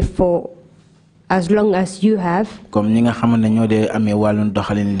NIA for as long as you have, you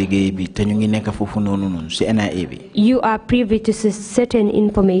are privy to certain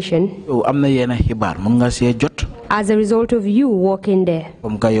information as a result of you working there.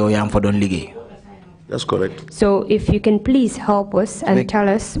 That's correct. So if you can please help us and tell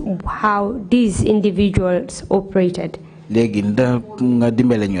us how these individuals operated.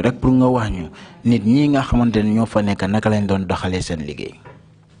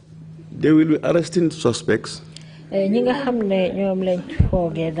 They will be arresting suspects. The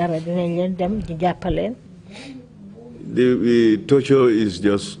torture is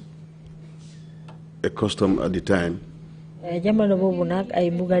just a custom at the time.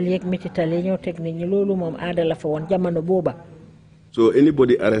 So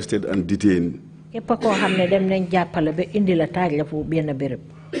anybody arrested and detained,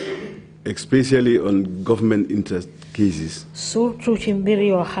 especially on government interest cases,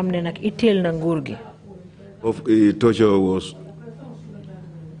 of a torture was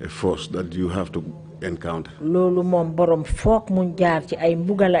a force that you have to encounter.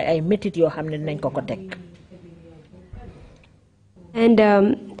 And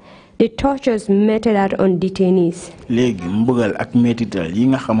the tortures meted out on detainees.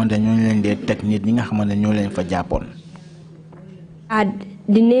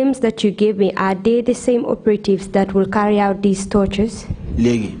 The names that you gave me, are they the same operatives that will carry out these tortures?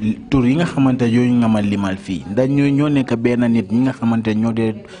 They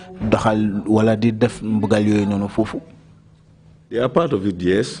are part of it,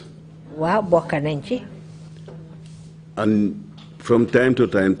 yes. And from time to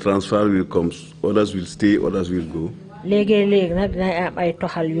time, transfer will come. Others will stay, others will go.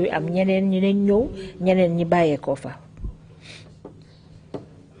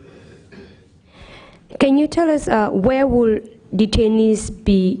 Can you tell us where will detainees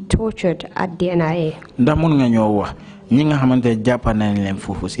be tortured at the NIA?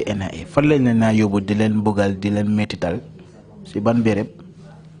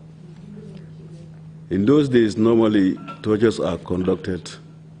 In those days, normally tortures are conducted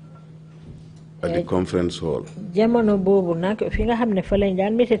at the conference hall.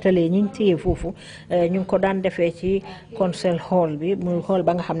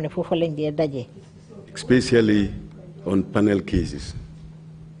 Especially on panel cases.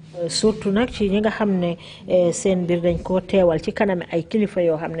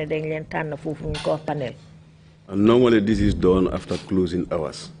 And normally this is done after closing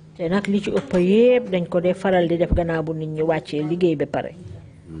hours.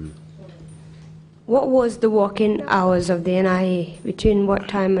 What was the working hours of the NIA? Between what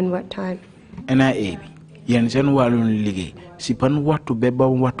time and what time? NIA,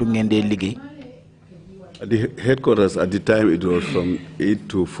 at the headquarters at the time it was from 8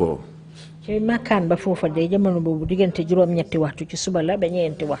 to 4.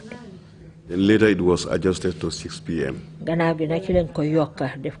 Then later it was adjusted to 6 p.m.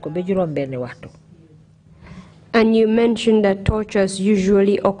 And you mentioned that tortures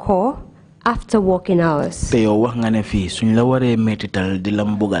usually occur after working hours. te yow wax nga ne fii suñ la waree métital di la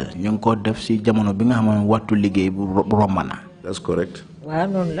mbugal ñu ngi ko def si jamono bi nga xam ne waxtu liggéey bu romb na. That's correct. waaw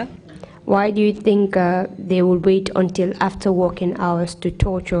noonu la. Why do you think they will wait until after working hours to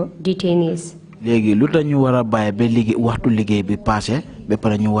torture detainees? léegi lu tax ñu war a bàyyi ba liggéey waxtu liggéey bi passé ba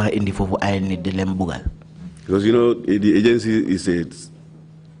pare ñu war a indi foofu ay nit di leen mbugal. Because you know the agency is a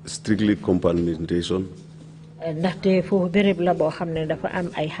strictly compartmentation. ndaxte foofu béréb la boo xam ne dafa am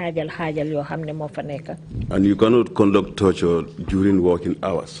ay xaajal yoo xam ne moo fa nekk. And you cannot conduct torture during working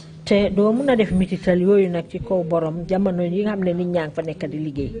hours. te doo mun a def mitital yooyu nag ci kaw borom jamono yi nga xam ne nit ñaa ngi fa nekk di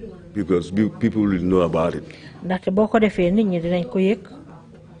liggéey. Because people will know about it. ndaxte boo ko defee nit ñi dinañ ko yëg.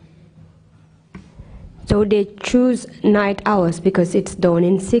 So they choose night hours because it's done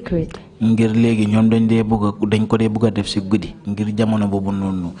in secret. ngir léegi ñoom dañ ko dee bëgg a def si guddi ngir jamono boobu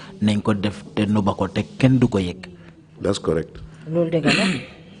noonu nañ ko def te nuba ko te kenn du ko yëg. That's correct. loolu dëgg la.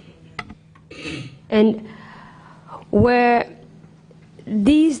 And were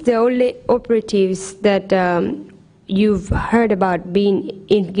these the only operatives that you've heard about being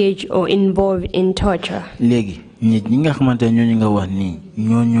engaged or involved in torture? léegi nit ñi nga xamante ne ñooñu nga wax nii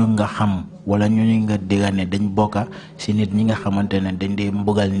ñooñu nga xam wala ñooñu nga dégg ne dañ bokka si nit ñi nga xamante ne dañ dee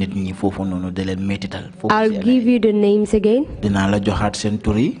mbugal nit ñi foofu noonu de leen métital. I'll give you the names again. dinaa la joxaat seen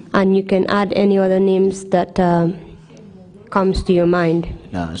tur yi. And you can add any other names that comes to your mind.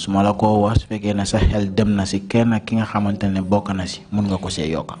 waaw su ma la ko wax su fekkee ne sa xel dem na si kenn ki nga xamante ne bokk na si mun nga ko see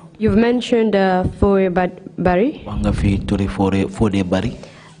yokka. You've mentioned Fodé Barry. wax nga fi turi Fodé Barry.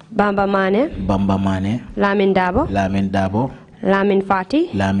 Bamba Mane. Lamin Dabo. Lamin Fati.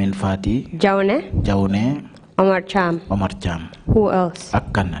 Jawne. Omar Cham. Who else?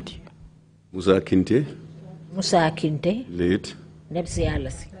 ak kanati. Musa Kinte. late. Nepsi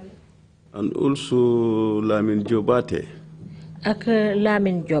Alasi. And also Lamin Jobate. ak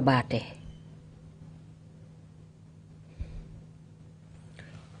Lamin Jobate.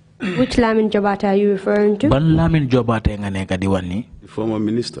 Which Lamin Jobate are you referring to? Ban Lamin Jobate nga nekk di wax ni? The former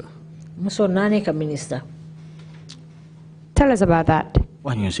minister. Muso naa nekk minister. Tell us about that.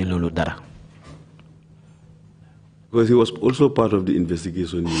 wax ñu si loolu dara. Because he was also part of the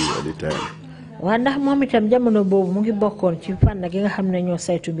investigation at the time. waa ndax moom itam jamono boobu mu ngi bokkoon ci fànn gi nga xam ne ñoo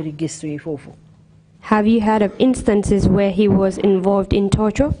saytu mbiri gëstu yi foofu. Have you heard of instances where he was involved in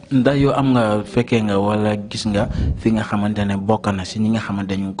torture? ndax yow am nga fekkee nga wala gis nga fi nga xamante ne bokk na si ñi nga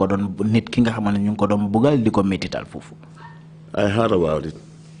xamante ñu ko doon nit ki nga xamante ñu ko doon bugal di ko métital foofu. I heard about it.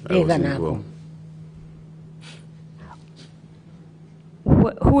 I was involved.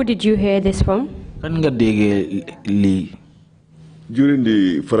 Who did you hear this from? kan nga déggee lii. During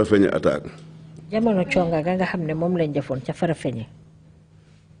the Farafenni attack. jamono conga ga nga xam ne moom lañ defoon ca Farafenni.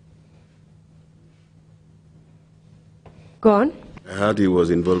 Go on. I heard he was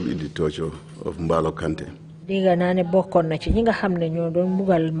involved in the torture of Mbalo Kante. dégg naa ne bokkoon na ci ñi nga xam ne ñoo doon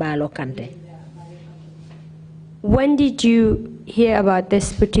bugal Mbalo Kante. When did you hear about this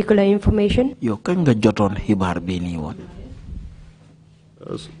particular information? yow kañ nga jotoon xibaar bii nii woon.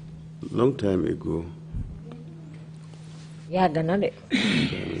 Long time ago. yàgg na de.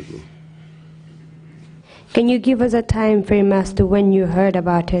 Can you give us a time frame as to when you heard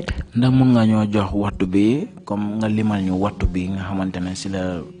about it? ndax mun nga ñoo jox waxtu bi comme nga limal ñu waxtu bi nga xamante ne si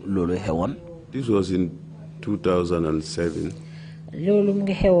la loolu xewoon. This was in 2007. loolu mu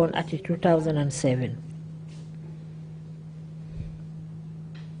ngi xewoon ati 2007.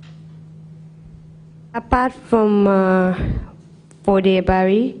 Apart from Fodé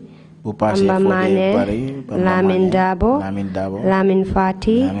Barry, Bamba Mane, Lamin Dabo, Lamin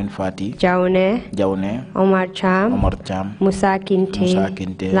Fati, Jawne, Omar Cham, Musa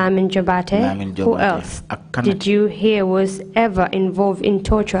Kinte, Lamin Jobate. Who else did you hear was ever involved in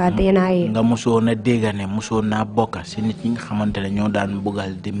torture at the NIA? nga musoo na dégg ne musoo naa bokk si nit ñi nga xamante ne ñoo daan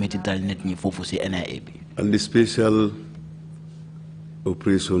bugal di métital nit ñi foofu si NIA bi. And the special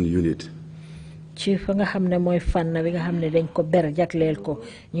operation unit. ci fa nga xam ne mooy fànn bi nga xam ne dañ ko ber jagleel ko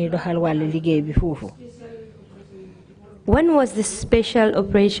ñuy doxal wàllu liggéey bi foofu. When was this special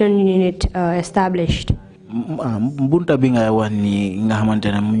operation unit established? mbunta bi nga wax ni nga xamante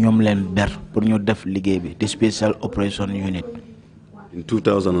ne ñoom leen ber pour ñu def liggéey bi the special operation unit. In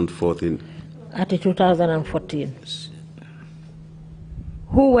 2014. ati 2014.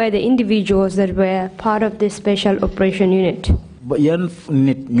 Who were the individuals that were part of this special operation unit? But yan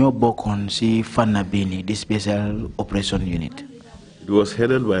nit ñoo bokkoon si fànn bii nii the special operation unit. It was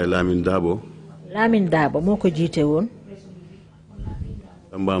headed by Lamin Dabo. Lamin Dabo moo ko jiite woon.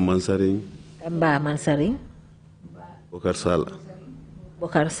 Tamba Mansaring. Bokar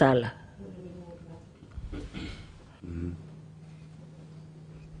Sala.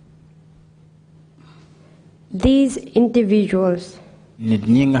 These individuals, nit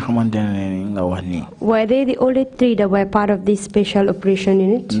ñi nga xamantene nga wax ni were they the only 3 that were part of this special operation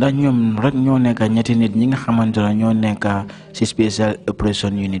unit? ndax ñom rek ñoo nekk ñetti nit ñi nga xamantene ñoo nekk ci special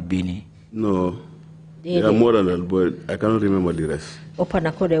operation unit bi ni? No. There are more than that, but I cannot remember the rest.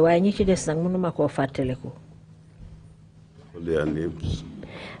 Opana ko de way ñi ci dess nak mënuma ko fateleku. Their names.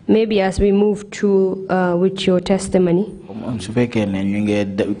 Maybe as we move through with your testimony, su fekkee ne ñu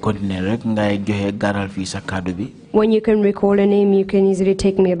ngi continuer rek ngay joxe garal fi sa kaddu bi. when you can recall a name, you can easily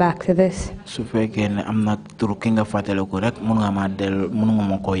take me back to this. Su fekkee ne am na tur ki nga fàttaliku rek mën nga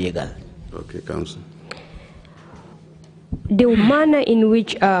ma koo yëgal. Okay, council. The manner in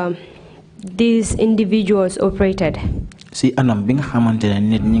which these individuals operated, si anam bi nga xamante ne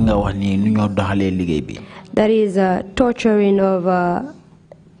nit ñi nga wax ni nu ñoo doxalee liggéey bi. that is torturing of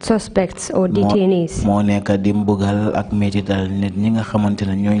suspects or detainees. moo nekk di mbugal ak métital nit ñi nga xamante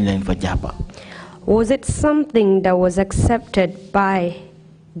ne ñooñu leen fa jàppa. Was it something that was accepted by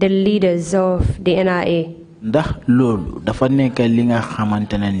the leaders of the NIA? ndax loolu dafa nekk li nga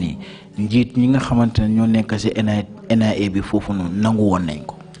xamante ne ni njiit ñi nga xamante ne ñoo nekk si NIA bi foofu noonu nangu woon nañ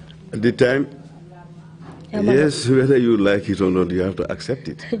ko. At the time, yes, whether you like it or not, you have to accept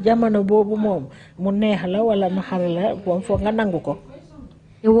it. Jamono bobu mom mu neex la wala naxal la bom fo nga nangu ko.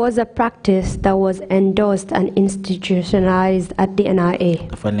 It was a practice that was endorsed and institutionalized at the NIA.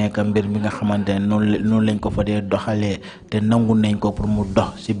 dafa nekk mbir mi nga xamante ne noonu lañ ko fa dee doxalee te nangu nañ ko pour mu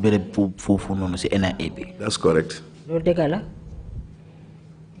dox si béréb foofu noonu si NIA bi. That's correct. Loolu dëgg la.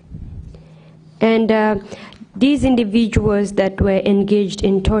 And these individuals that were engaged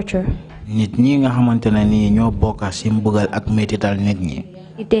in torture, nit ñi nga xamante ne nii ñoo bokk si mbugal ak métital nit ñi.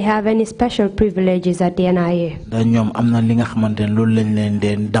 did they have any special privileges at the NIA? da ñoom am na li nga xamante ne loolu lañ leen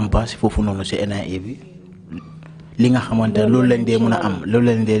dee dampa si foofu noonu si NIA bi li nga xamante ne loolu lañ dee mën a am loolu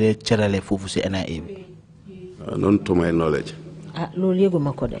lañ dee cërale foofu si NIA bi. Not to my knowledge. Loolu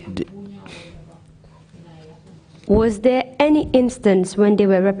yëguma ko de. Was there any instance when they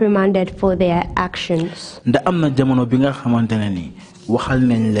were reprimanded for their actions? nda am na jamono bi nga xamante ne ni waxal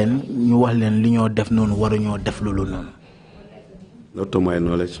nañ leen ñu wax leen li ñoo def noonu waru ñoo def loolu noonu. Not to my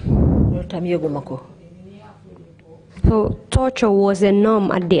knowledge. Loolu tam yëguma ko. So torture was a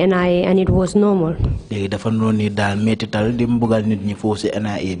norm at the NIA and it was normal. léegi dafa noonu ni daal métital di mbugal nit ñi foofu si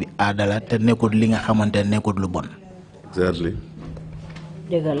NIA bi aadala te nekkul li nga xamante ne nekkul lu bon. Exactly.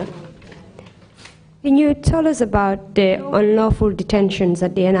 Dëgg la. Can you tell us about the unlawful detentions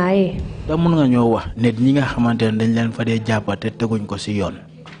at the NIA? da mun nga ñoo wax nit ñi nga xamante ne dañ leen fa dee jàppa te teguñ ko si yoon.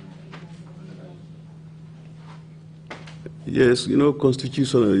 Yes, you know,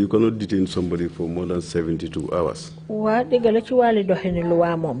 constitutionally, you cannot detain somebody for more than 72 hours. Waa dëgg la ci wàllu doxini lu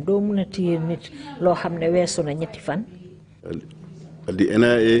waa moom doo mun a téye nit loo xam ne weesu na ñetti fan. At the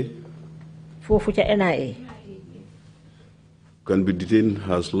NIA, foofu ca NIA. can be detained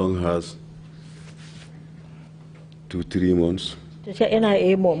as long as 2 to 3 months. te ca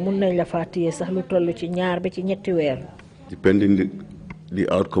NIA moom mun nañ la faa téye sax lu toll ci ñaar ba ci ñetti weer. Depending the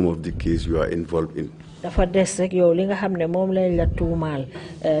outcome of the case you are involved in. dafa des rek yow li nga xam ne moom lañ la tuumaal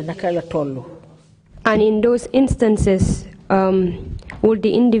naka la toll. And in those instances, would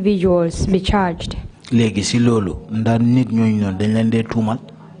the individuals be charged? léegi si loolu ndax nit ñooñu noonu dañ leen dee tuumal.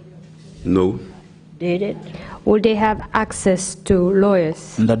 No. déedéet. Would they have access to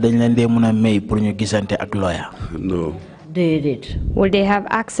lawyers? ndax dañ leen dee mën a may pour ñu gisante ak lawyer. No. déedéet. Would they have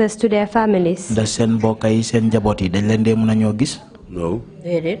access to their families? ndax seen mbokk yi seen njaboot yi dañ leen dee mën a ñoo gis. No.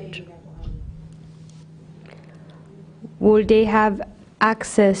 déedéet. Would they have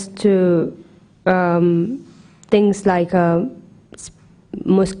access to things like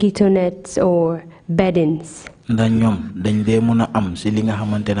mosquito nets or beddings? ndax ñoom dañ dee mën a am si li nga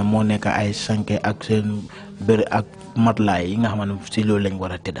xamante ne moo nekk ay sanke ak seen bëri ak matlaay yi nga xamante si loolu lañ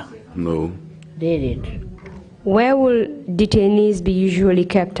war a tëdda. No. déedéet. Where will detainees be usually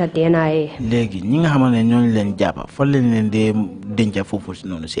kept at the NIA? léegi ñi nga xamante ne ñooñu leen jàppa fan lañ leen dee denca foofu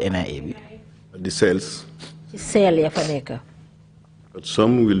noonu si NIA bi. The cells. ci seel ya fa nekk. But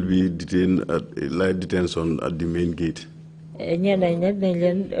some will be detained at light detention at the main gate. ñeneen ñi dañ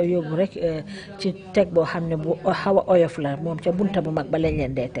leen yóbbu rek ci teg boo xam ne bu xaw a oyof la moom ca bunta bu mag ba lañ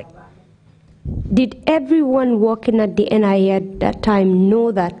leen dee teg. Did everyone working at the NIA at that time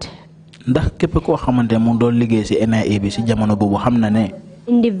know that? ndax képp koo xamante mu doon liggéey si NIA bi si jamono boobu xam na ne.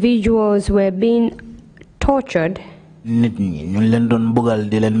 individuals were being tortured nit ñi ñu leen doon mbugal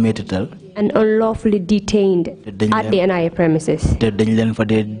di leen métital. and unlawfully detained at the NIA premises. te dañ leen fa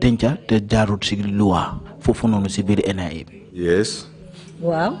dee denca te jaarut si loi foofu noonu si biir NIA bi. Yes.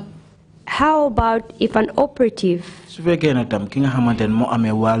 Wow. how about if an operative say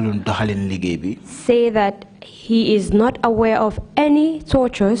that he is not aware of any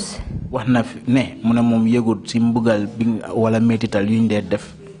tortures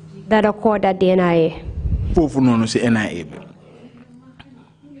that occurred at the NIA?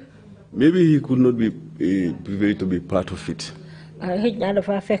 Maybe he could not be prevailed to be part of it.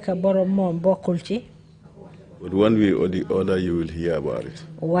 But one way or the other, you will hear about it.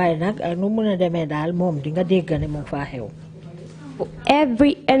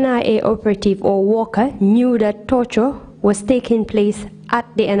 Every NIA operative or worker knew that torture was taking place at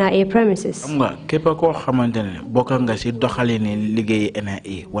the NIA premises.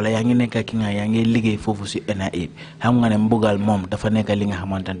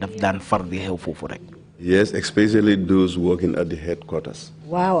 Yes, especially those working at the headquarters.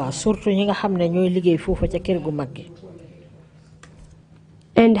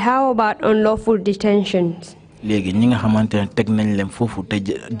 And how about unlawful detentions? Yes.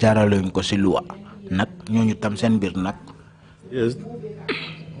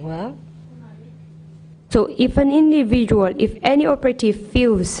 Wow. So if an individual, if any operative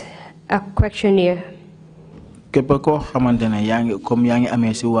fills a questionnaire,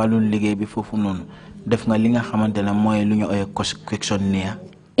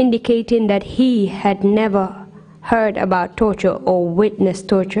 indicating that he had never heard about torture or witnessed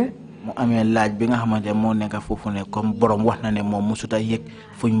torture,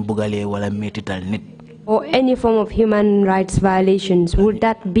 or any form of human rights violations, would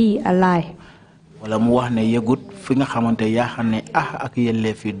that be a lie?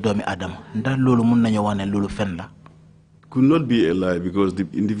 Could not be a lie because the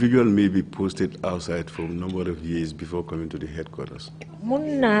individual may be posted outside for a number of years before coming to the headquarters.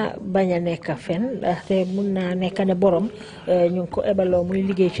 Munna baña nekk fen te munna nekk ne borom ñu ko ebalo muy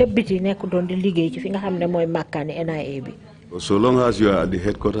liggéey ci biti nekk doon di liggéey ci fi nga xamne moy makani NIA bi. So long as you are at the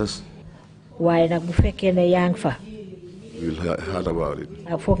headquarters, waye nak bu fekkee ne yaang fa, you will heard about it.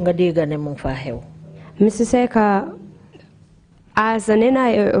 Fokk nga dégg ne mu fa xew. Mr. Secka, as an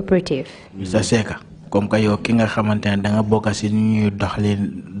NIA operative, Mr. Secka, comme que yow ki nga xamantene da nga bokk ci ñuy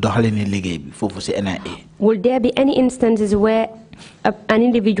doxalini liggéey bi fofu ci NIA. Will there be any instances where an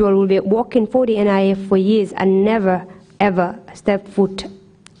individual will be working for the NIA for years and never ever step foot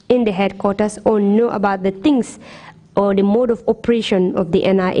in the headquarters or know about the things or the mode of operation of the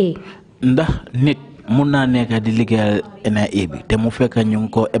NIA? Ndax nit mun na nekk di liggéeyal NIA bi te mu fekk ñu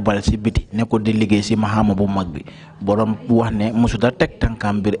ko ebal ci biti ne ko di liggéey ci mahama bu mag bi borom wax ne musuta tek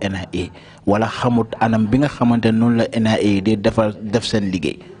tankam bir NIA wala xamut anam bi nga xamantene non la NIA di def sen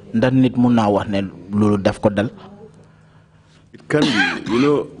liggéey ndax nit mun na wax ne lolu daf ko dal. It can be. You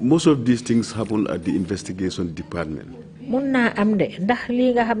know, most of these things happen at the investigation department. Munna am de ndax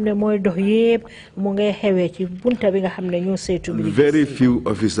li nga xamne moy dox yeb mu ngay xewé ci bunta bi nga xamne ñoo sétu bi. Very few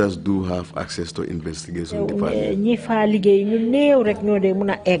officers do have access to investigation department. Ñi fa liggéey ñu neew rek ñoo de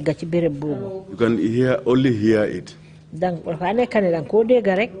mëna egg ci bërepp bobu. You can only hear it. Dang fa nekk ne dang ko dégg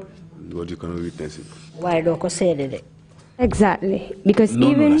rek. But you cannot witness it. Waaye doo ko sédé de. Exactly, because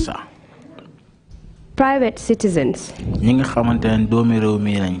even private citizens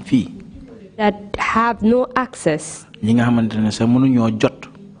that have no access to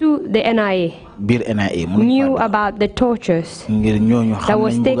the NIA knew about the tortures that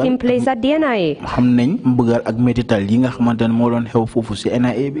was taking place at the NIA.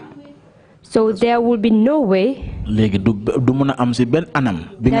 So there will be no way that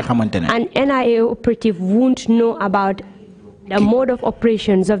an NIA operative won't know about the mode of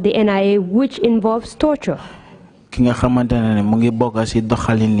operations of the NIA, which involves torture.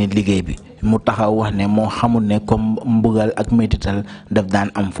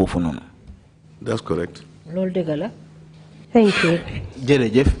 That's correct. Thank you.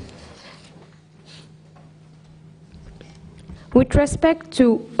 With respect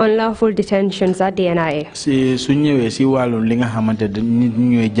to unlawful detentions at the NIA,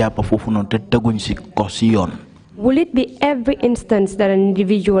 will it be every instance that an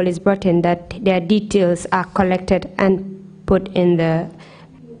individual is brought in that their details are collected and put in the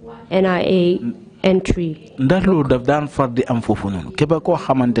NIA entry? Ndax lu daf daan far di am fofu non keba ko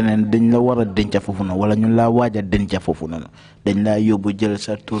xamantene dañ la wara denca fofu non wala ñu la waja denca fofu non dañ la yobbu jël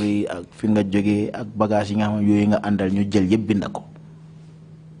sa touri ak fi nga joggé ak bagage yi nga xam yoy nga andal ñu jël yeb bind ko.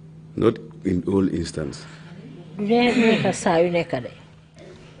 Not in all instances.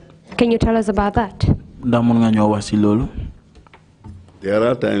 Can you tell us about that? There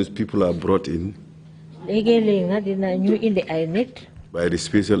are times people are brought in by the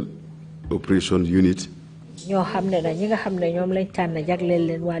special operation unit ñoo xamne na ñi nga xamne ñom lañ tan jaglel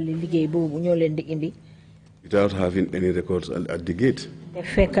leen wali liggéey bobu ñoo leen di indi without having any records at the gate. te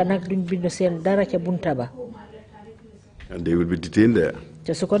fekk nak duñ bindu seen dara ca bunta ba. And they will be detained there.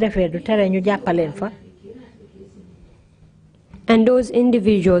 te su ko defee du tere ñu jàppaleen fa. And those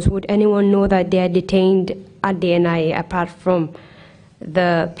individuals, would anyone know that they are detained at the NIA apart from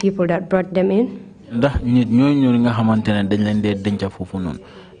the people that brought them in? Ndax nit ñooñu nga xamantene dañ leen dé denc fofu non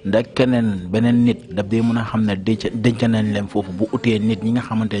ndax keneen beneen nit daf dee mën a xam ne denc nañ leen foofu bu utee nit ñi nga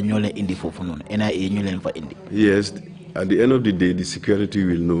xamante ñoo leen indi foofu noonu NIA ñu leen fa indi. Yes, at the end of the day the security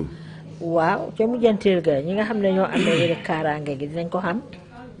will know. Waaw ca mujjanteel ga ñi nga xam ne ñoo amee kaaraange gi dinañ ko xam.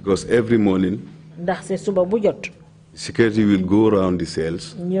 Because every morning. ndax si suba bu jot. Security will go around the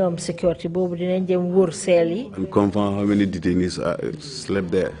cells. ñoom security boobu dinañ jëm wër cell yi. And confirm how many detainees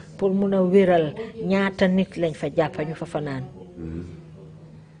slept there. pour mun a wéral ñaata nit lañ fa jàpp ñu fa fanaan.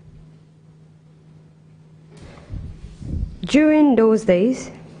 During those days,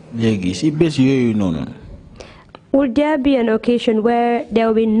 would there be an occasion where there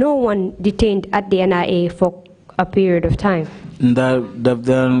will be no one detained at the NIA for a period of time?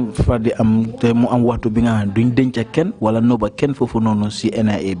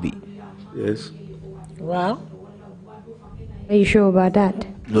 Yes. Wow. Are you sure about that?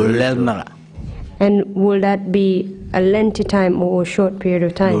 And will that be a lengthy time or a short period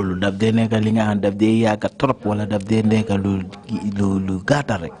of time?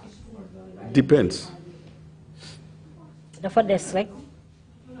 Depends.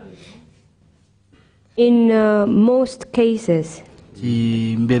 In most cases,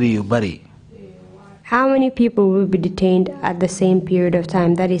 how many people will be detained at the same period of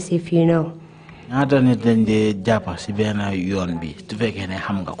time? That is, if you know.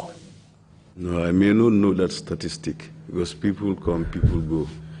 No, I may not know that statistic because people come, people go.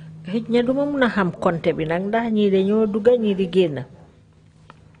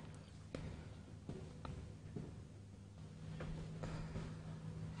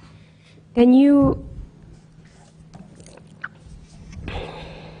 Can you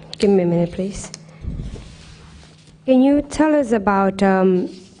give me a minute, please? Can you tell us about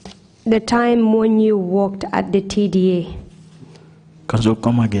the time when you worked at the TDA? Can you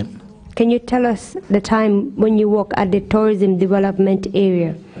come again? Can you tell us the time when you work at the tourism development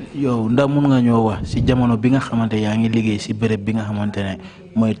area? Yo, nda mun nga ñoo wax ci jamono bi nga xamante yaa ngi liggéey ci béréb bi nga xamante ne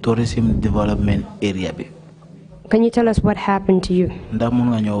mooy tourism development area bi. Can you tell us what happened to you? Nda mun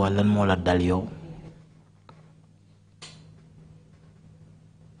nga ñoo wax lan moo la dal yow.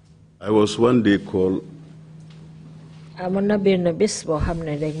 I was one day called amoon na benn bés boo xam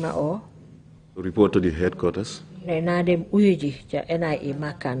ne dañ ma oo. to report to the headquarters. ne naa dem uyu ji ca NIA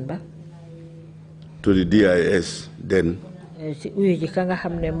Makan ba. To the DIS then. si uyu ji ka nga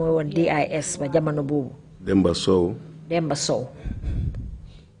xam ne mooy woon DIS ba jamono boobu. Demba Sow. Demba Sow.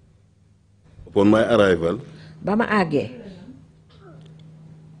 Upon my arrival. ba ma àggee.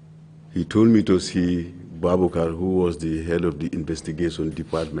 He told me to see Babukar, who was the head of the investigation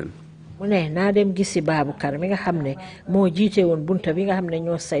department. mu ne naa dem gisi Babukar mi nga xam ne moo jiite woon bunta bi nga xam ne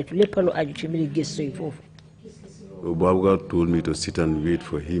ñoo saytu lépp lu aju ci mbiri gëstu yi foofu. So Babukar told me to sit and wait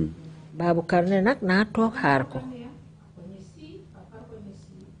for him. Babukar ne nag naa toog xaar ko.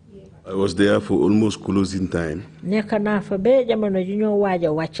 I was there for almost closing time. nekk naa fa ba jamono ji ñoo waaj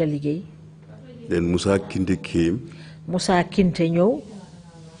a wàcca liggéey. Then Musa Kinte came. Musa Kinte ñëw.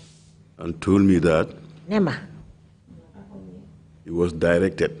 And told me that. ne ma. He was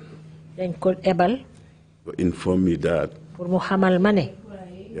directed. dañ ko ebal. To inform me that. pour mu xamal ma ne.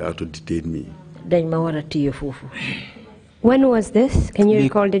 You have to detain me. dañ ma war a téye foofu. When was this? Can you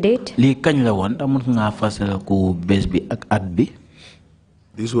recall the date? lii kañ la woon amul nga fasal ko bés bi ak at bi.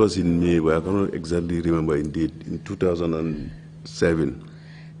 This was in May, but I cannot exactly remember in date. In 2007.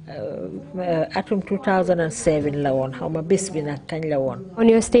 Atum 2007 la woon xaw ma bés bi nag kañ la woon. On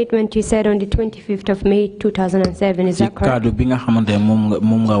your statement, you said on the 25th of May 2007. Is that correct? kaddu bi nga xamante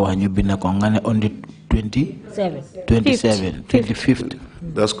moom nga wax ñu bind ko nga ne on the 25th.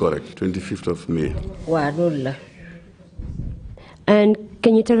 That's correct. 25th of May. waaw loolu la. And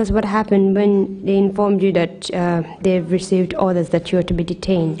can you tell us what happened when they informed you that they've received orders that you are to be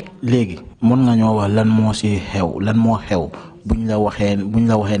detained? léegi mën nga ñoo wax lan moo ci xew lan moo xew buñ la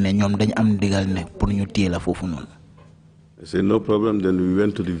waxee ne ñoom dañ am digal ne pour ñu téye la foofu noonu. I said no problem. Then we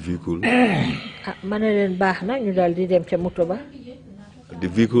went to the vehicle. ma ne leen baax na ñu daal di dem ca moto ba. The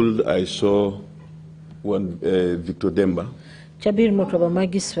vehicle I saw one Victor Demba. ca biir moto ba ma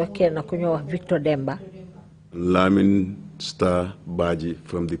gis fa kenn ku ñoo wax Victor Demba. Lamin Star Baji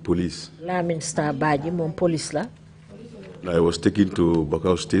from the police. Lamin Star Baji moom police la. I was taken to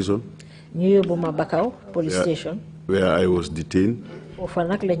Bakau station. ñu yóbbu ma Bakaw police station. Where I was detained. Foofa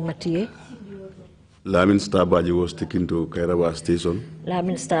nag lañ ma téye. Lamin Starbaji was taken to Kairaba station.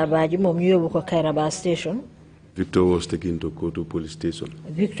 Lamin Starbaji moom ñu yóbbu ko Kairaba station. Victor was taken to Kotu police station.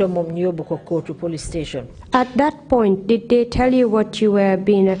 Victor moom ñu yóbbu ko Kotu police station. At that point, did they tell you what you were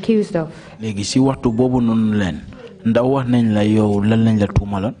being accused of? Léegi si waxtu boobu noonu leen ndax wax nañ la yow lan lañ la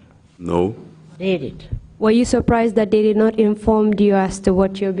tuumaloon? No. They did. Were you surprised that they did not inform you as to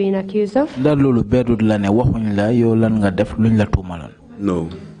what you're being accused of? Ndax loolu beedut la ne waxuñ la yow lan nga def luñ la tuumaloon? No.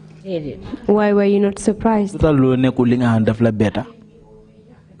 They did. Why were you not surprised? Ndax loolu nekkul li nga xam def la beta?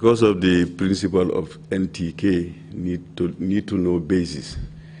 Because of the principle of NTK, need to know basis.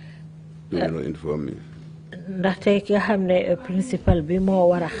 Do not inform me. Ndaxte ki nga xam ne principal bi moo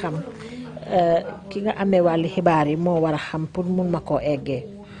war a xam ki nga amee wàlli xibaar yi moo war a xam pour mun ma koo eggee.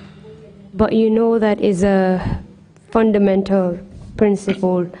 But you know that is a fundamental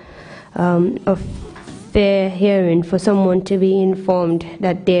principle of fair hearing for someone to be informed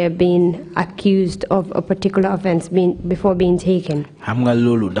that they're being accused of a particular offense before being taken. Xam nga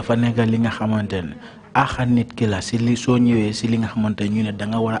loolu dafa nekk li nga xamantene axa nit ki la si li soo ñëwee si li nga xamantene ñu ne da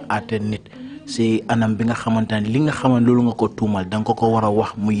nga war a àtte nit si anam bi nga xamantene li nga xamantene loolu nga ko tuumal da nga ko war a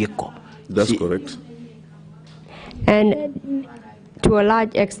wax mu yëg ko. That's correct. And to a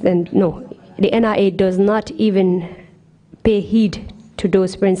large extent, no, the NIA does not even pay heed to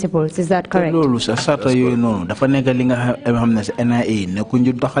those principles. Is that correct? Loolu sa sarta yooyu noonu dafa nekk li nga xam ne si NIA ne ku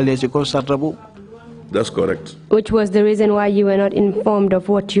ñu doxalee si ko sarta bu. That's correct. Which was the reason why you were not informed of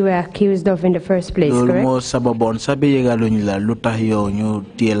what you were accused of in the first place, correct?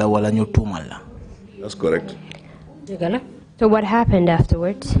 That's correct. So what happened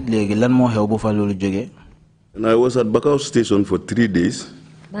afterwards? And I was at Bakau station for 3 days.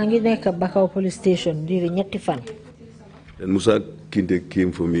 Bakau police station And Musa Kinte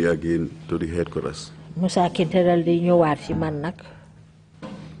came for me again to the headquarters. Musa Kinte dal di ñëwaat ci man nak.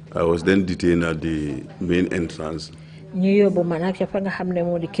 I was then detained at the main entrance. Ñu yóbbu ma nag ca fa nga xam ne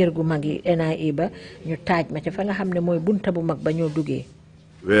moo di kër gu mag yi NIA ba ñu taaj ma ca fa nga xam ne mooy bunta bu mag ba ñoo duggee.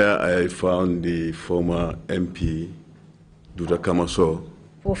 Where I found the former MP Duta Kamaso.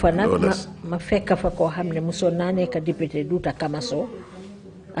 Foofa nag ma fekk fa koo xam ne musoon naa nekk député Duta Kamaso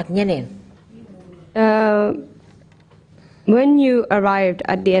ak ñeneen. When you arrived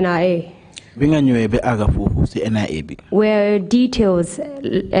at the NIA, were details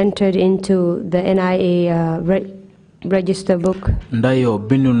entered into the NIA register book? Ndayo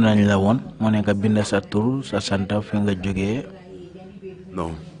bindu nañ la won mo nekk binda sa tur sa santa fi nga joge?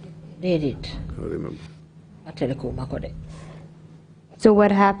 No. They did. I remember. Ateliku mako de. So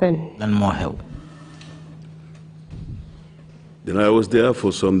what happened? Lan mo xew? Then I was there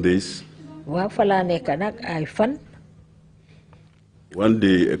for some days. Wa fa la nekk nak ay fan. One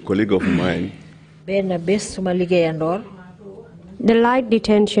day, a colleague of mine. The light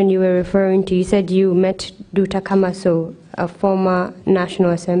detention you were referring to, you said you met Duta Kamaso, a former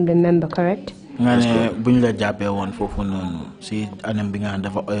National Assembly member, correct? Ngane buñ la jappé won fofu nonu ci anam bi nga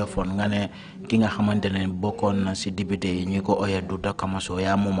dafa oyofon ngane ki nga xamantene bokon na ci député yi ñi ko oyé Duta Kamaso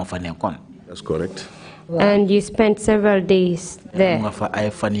ya moma fa nekkon. That's correct. And you spent several days there. Nga fa ay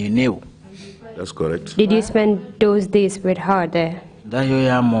fan yu neew. That's correct. Did you spend those days with her there? Da yo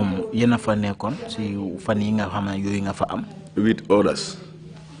ya mom yena fa nekkon ci fan yi nga xamna yoy nga fa am with others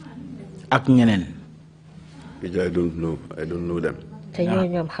ak ñeneen which I don't know them. Te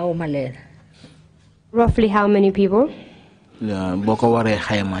ñom xawma leen. Roughly how many people? Boko waré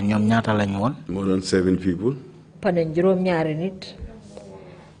xayma ñom ñaata lañ won? More than 7 people. Panen juroom ñaari nit.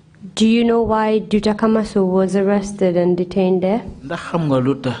 Do you know why Duta Kamaso was arrested and detained there? Ndax xam nga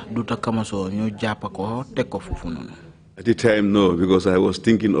lutax Duta Kamaso ñu japp ko tek ko fofu nonu? At the time, no, because I was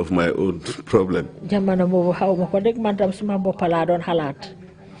thinking of my own problem.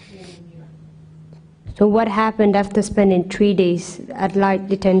 So what happened after spending 3 days at light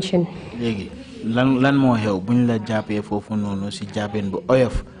detention? Lan mo xew buñ la jappé fofu nonu ci jappen bu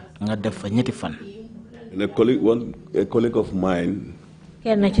oyof nga def fa ñetti fan. And a colleague of mine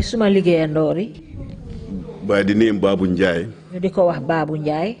kenn ci suma liggéeyandori by the name Babu Njai ñu diko wax Babu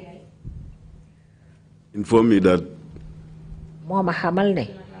Njai informed me that moma xamal ne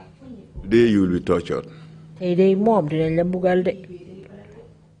today you will be tortured. Tay day mom dinañ la mbugal de.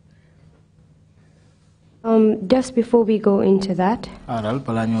 Just before we go into that,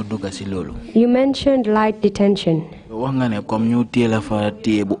 you mentioned light detention.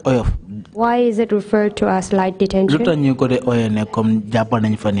 Why is it referred to as light detention?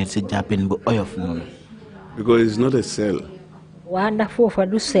 Because it's not a cell.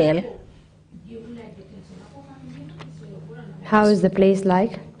 How is the place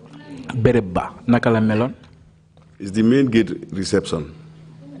like? Bereba, nakala melon? It's the main gate reception.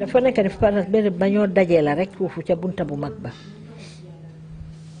 Dafa nek def paras bereb ba ñoo dajé la rek fofu ca bunta bu mag ba.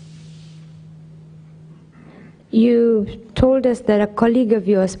 You told us that a colleague of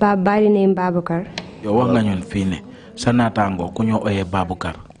yours by the name Babukar Yo wax nga ñun fi ne sa natango ku ñoo oyé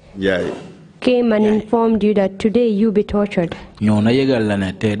Babukar. Yeah. came and informed you that today you be tortured. Ñoo na yegal la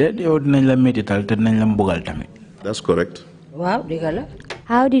ne té dé yow dinañ la métital té dinañ la mbugal tamit. That's correct. Wow, digala.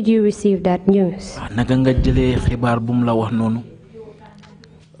 How did you receive that news? Naka nga jëlé xibaar bu mu la wax nonu?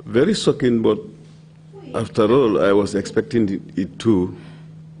 Very shocking, but after all, I was expecting it too.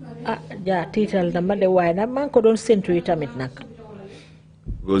 Ja, tital dama de way na man ko don sentu tamit nak.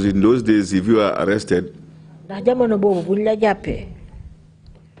 Because in those days, if you are arrested, Ndax jamono bobu buñ la jappé,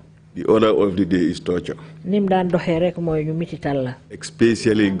 the order of the day is torture. nim daan doxé rek moy ñu mitital la.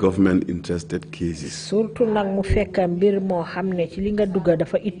 Especially government interested cases. Surtout nak mu fekk mbir mo xamné ci li nga dugga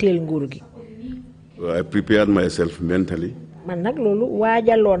dafa itel nguur gi. So I prepared myself mentally Man nak lolu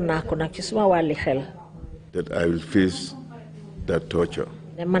wajalon nako nak ci suma wali xel. that I will face that torture.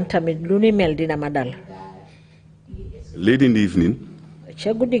 Ne man tamit lu ni mel dina ma dal. Late in the evening, Ci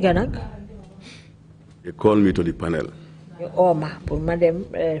guddi ga nak they called me to the panel. ñu oma pour ma dem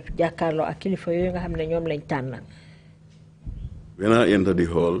jakarlo ak kilifa yoy nga xamné ñom lañ tan. When I entered the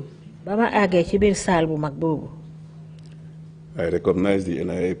hall, Bama agé ci bir salle bu mag bobu. I recognized the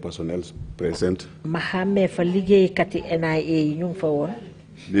NIA personnel present, Ma xamé fa liggéey kati NIA yi ñu fa won.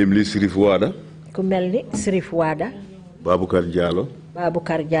 namely Sirif Wada, Ku melni Sirif Wada, Babukar Diallo,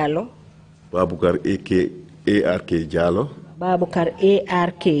 Babukar Diallo, Babukar ARK Diallo, Babukar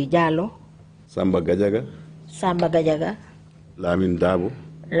ARK Diallo, Samba Gajaga, Samba Gajaga, Lamin Dabo,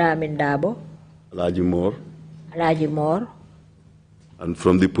 Lamin Dabo, Alaji Moore, Alaji Mor. and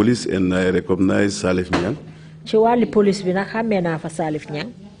from the police, and I recognized Salif Nyang, Ci wali police bi nak xamé na fa Salif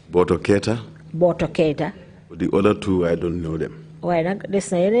Ñang, Boto Keta. Boto Keita. The other two, I don't know them. Waye nak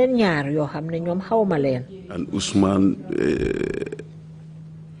des na yeneen ñaar yo xamné ñom xawma leen. And Usman,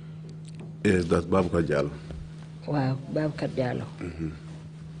 yes, that's Babukar Diallo. Waaw, Babukar Diallo.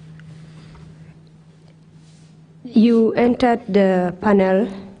 You entered the panel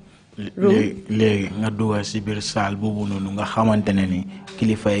Léegi nga dugal ci biir salle boobu noonu nga xamantene ni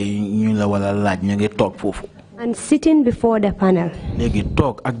kilifa yi ñu la wala laaj ñu ngi toog foofu. and sitting before the panel Léegi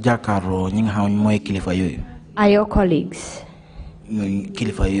toog ak jàkkaarloo ñi nga xam mooy kilifa yooyu. are your colleagues. Ñooñu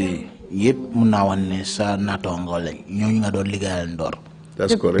kilifa yooyu yëpp mun naa wax ne sa naataango lañ ñooñu nga doon liggéeyal ndoor.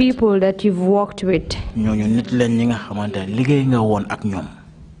 That's The correct. people that you've worked with. Ñooñu nit lañ ñi nga xamante ne liggéey nga woon ak ñoom.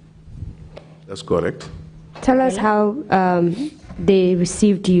 That's correct. Tell us how they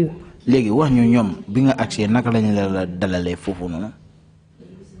received you. Léegi wax ñu ñoom bi nga agsee naka lañ la dalalee foofu noonu.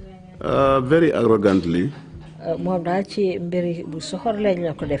 Very arrogantly, Moom daal ci mbiri bu soxor lañ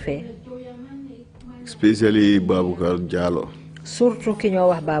la ko defee. especially Babukar Diallo. Surtout ki ñoo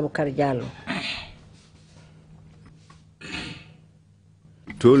wax Babukar Diallo.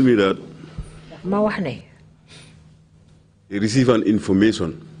 He told me that Ma wax ne he received an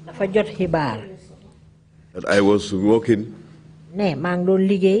information dafa jot xibaar that I was working ne maa ngi doon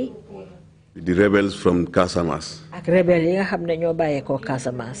liggéey with the rebels from Casamas. ak rebelle yi nga xam ne ñoo bàyyeekoo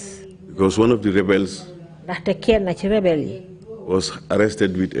Casamance. Because one of the rebels Ndaxte kenn ci rebelle yi was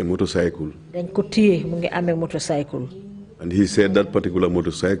arrested with a motorcycle. dañ ko téye mu ngi amee motocycle. And he said that particular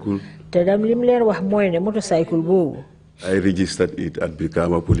motorcycle, Te dam lim leen wax mooy ne motocycle boobu I registered it at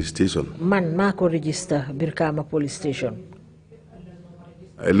Brikama police station. man maa ko register Brikama police station.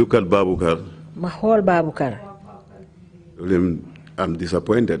 I look at Babukar, Ma xool Babukar told him, I'm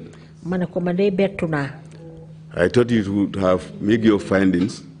disappointed. ma ne ko ma dey bettu naa. I thought you would have made your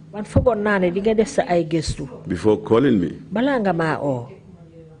findings Man foogoon naa ne di nga def sa ay gëstu before calling me. balaa nga maa oo.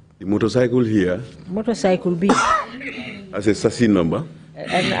 The motorcycle here Motocycle bi has a chassis number,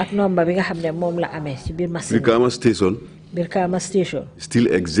 ak nomba bi nga xam ne moom la amee ci biir machine bi. Brikama station, Brikama station still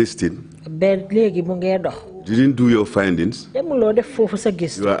existing. ba léegi mu ngee dox. You didn't do your findings. Demuloo def foofu sa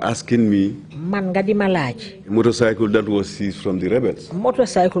gëstu You are asking me man nga di ma laaj. a motorcycle that was seized from the rebels.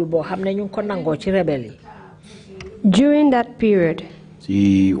 Motocycle boo xam ne ñu ngi ko nangoo ci rebelle yi. During that period,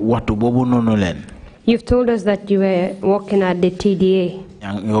 ci waxtu boobu noonu leen. you've told us that you were working at the TDA.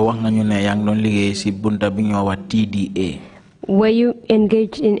 Yow wax nga ñu ne yaa ngi doon liggéey ci bunta bi ñoo wax TDA. Were you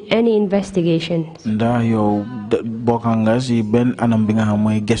engaged in any investigations? Ndax yow bokk nga ci benn anam bi nga xam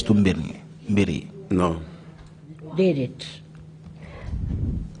mooy gestu mbir yi. No. Déedéet.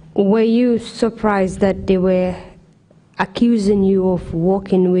 Were you surprised that they were accusing you of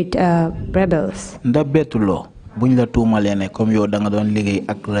working with rebels? Ndax bettuloo buñ la tuumalee ne comme yow da nga doon liggéey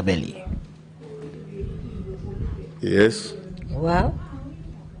ak rebelle yi. Yes. Waaw.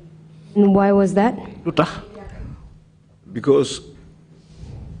 And why was that? Because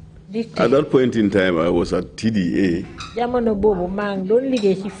at that point in time, I was at TDA,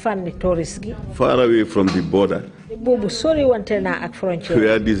 far away from the border,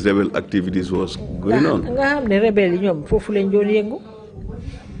 where these rebel activities was going on.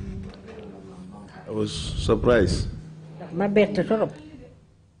 I was surprised.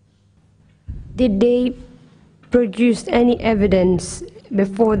 Did they produce any evidence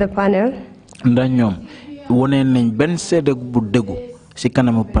before the panel? No,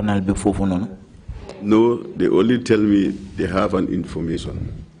 they only tell me they have an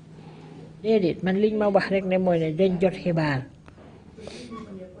information. And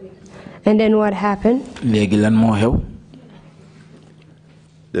then what happened?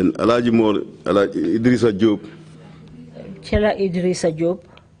 Then Alaji Idrissa Job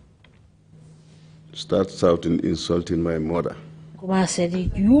starts shouting, insulting my mother.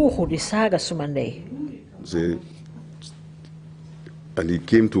 And he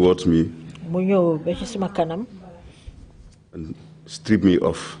came towards me and stripped me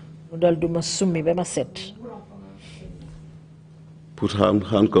off. Put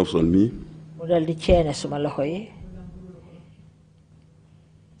handcuffs on me.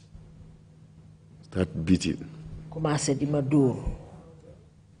 Start beating.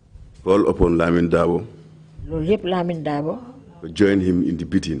 Call upon Lamin Dabo. Join him in the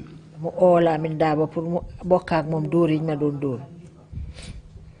beating.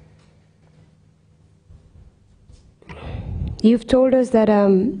 You've told us that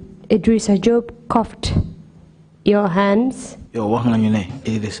Idrissa Job cuffed your hands.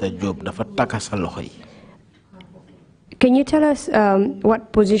 Can you tell us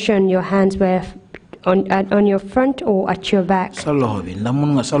what position your hands were on your front or at your back?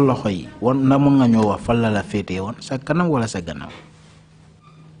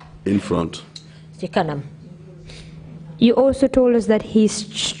 In front. You also told us that he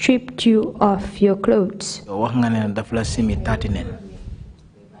stripped you of your clothes.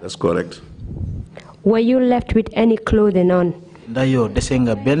 That's correct. Were you left with any clothing on?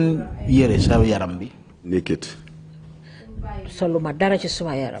 Naked.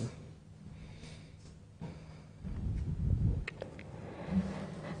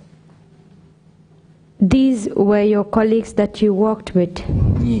 These were your colleagues that you worked with?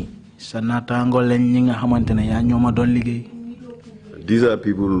 These are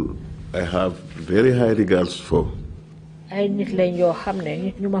people I have very high regards for.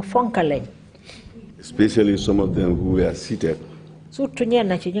 Especially some of them who were seated.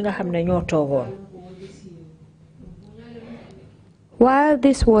 While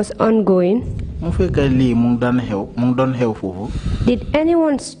this was ongoing, did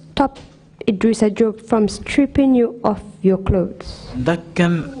anyone stop Idrissa Job from stripping you of your clothes?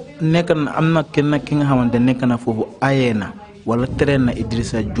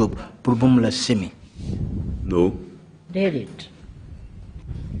 No. They did.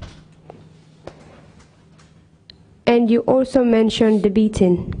 And you also mentioned the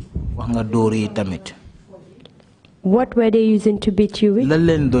beating. What were they using to beat you with?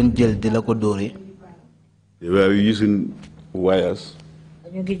 They were using wires.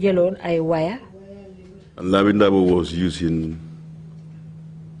 And Lamindabo was using,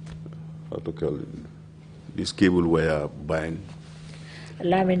 how to call it, this cable wire bind.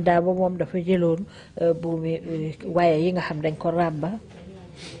 Lamindabo mom dafa jëlone wire yi nga xam dañ ko ramba.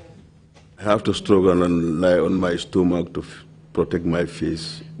 I have to struggle and lie on my stomach to protect my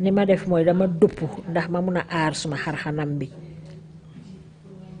face. Nima def moy dama dupp ndax ma mëna aar suma xarxanam bi.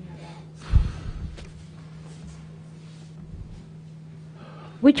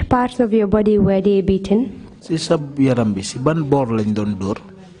 Which parts of your body were they beaten? Si sab yaram bi si ban bor lañ doon dor?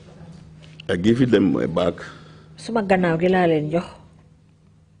 I give them my back. Suma gannaaw gi la leen jox.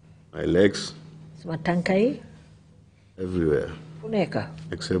 My legs. Suma tankay. Everywhere. Fu nekk.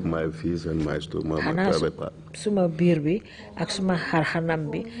 Except my face and my stomach, my private part. Suma biir bi ak suma xarxanam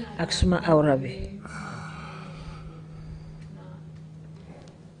bi ak suma awra bi.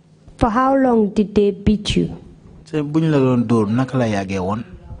 For how long did they beat you? Se buñ la doon dóor naka la yàggee woon?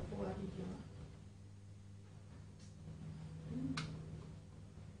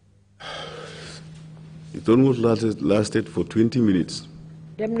 It almost lasted for 20 minutes.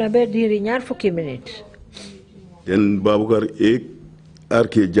 Dem na ba diiri ñaar fukki minutes. Then Babukar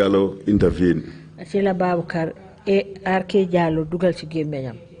RK Jallow intervened. Ci la Babukar RK Jallow dugal ci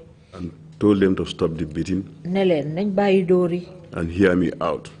gémmiñam. And told them to stop the beating. Ne leen nañ bàyyi dóor yi. And hear me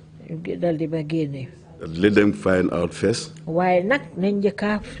out. Dal di ma génne. Let them find out first. Waaye nag nañ njëkk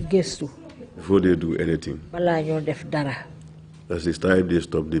a gëstu. Before they do anything. Balaa ñoo def dara. That's the time they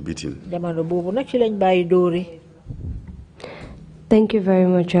stop the beating. Thank you very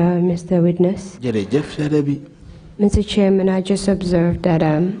much, Mr. Witness. Mr. Chairman, I just observed that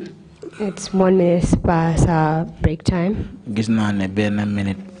it's 1 minute past our break time.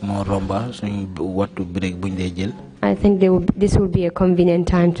 I think this will be a convenient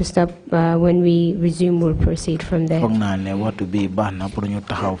time to stop. When we resume, we'll proceed from there.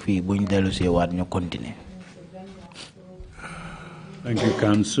 Thank you,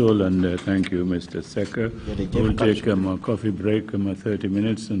 Council, and thank you, Mr. Secka. We'll take a coffee break, 30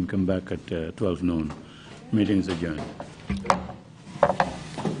 minutes, and come back at 12 noon. Meeting's adjourned.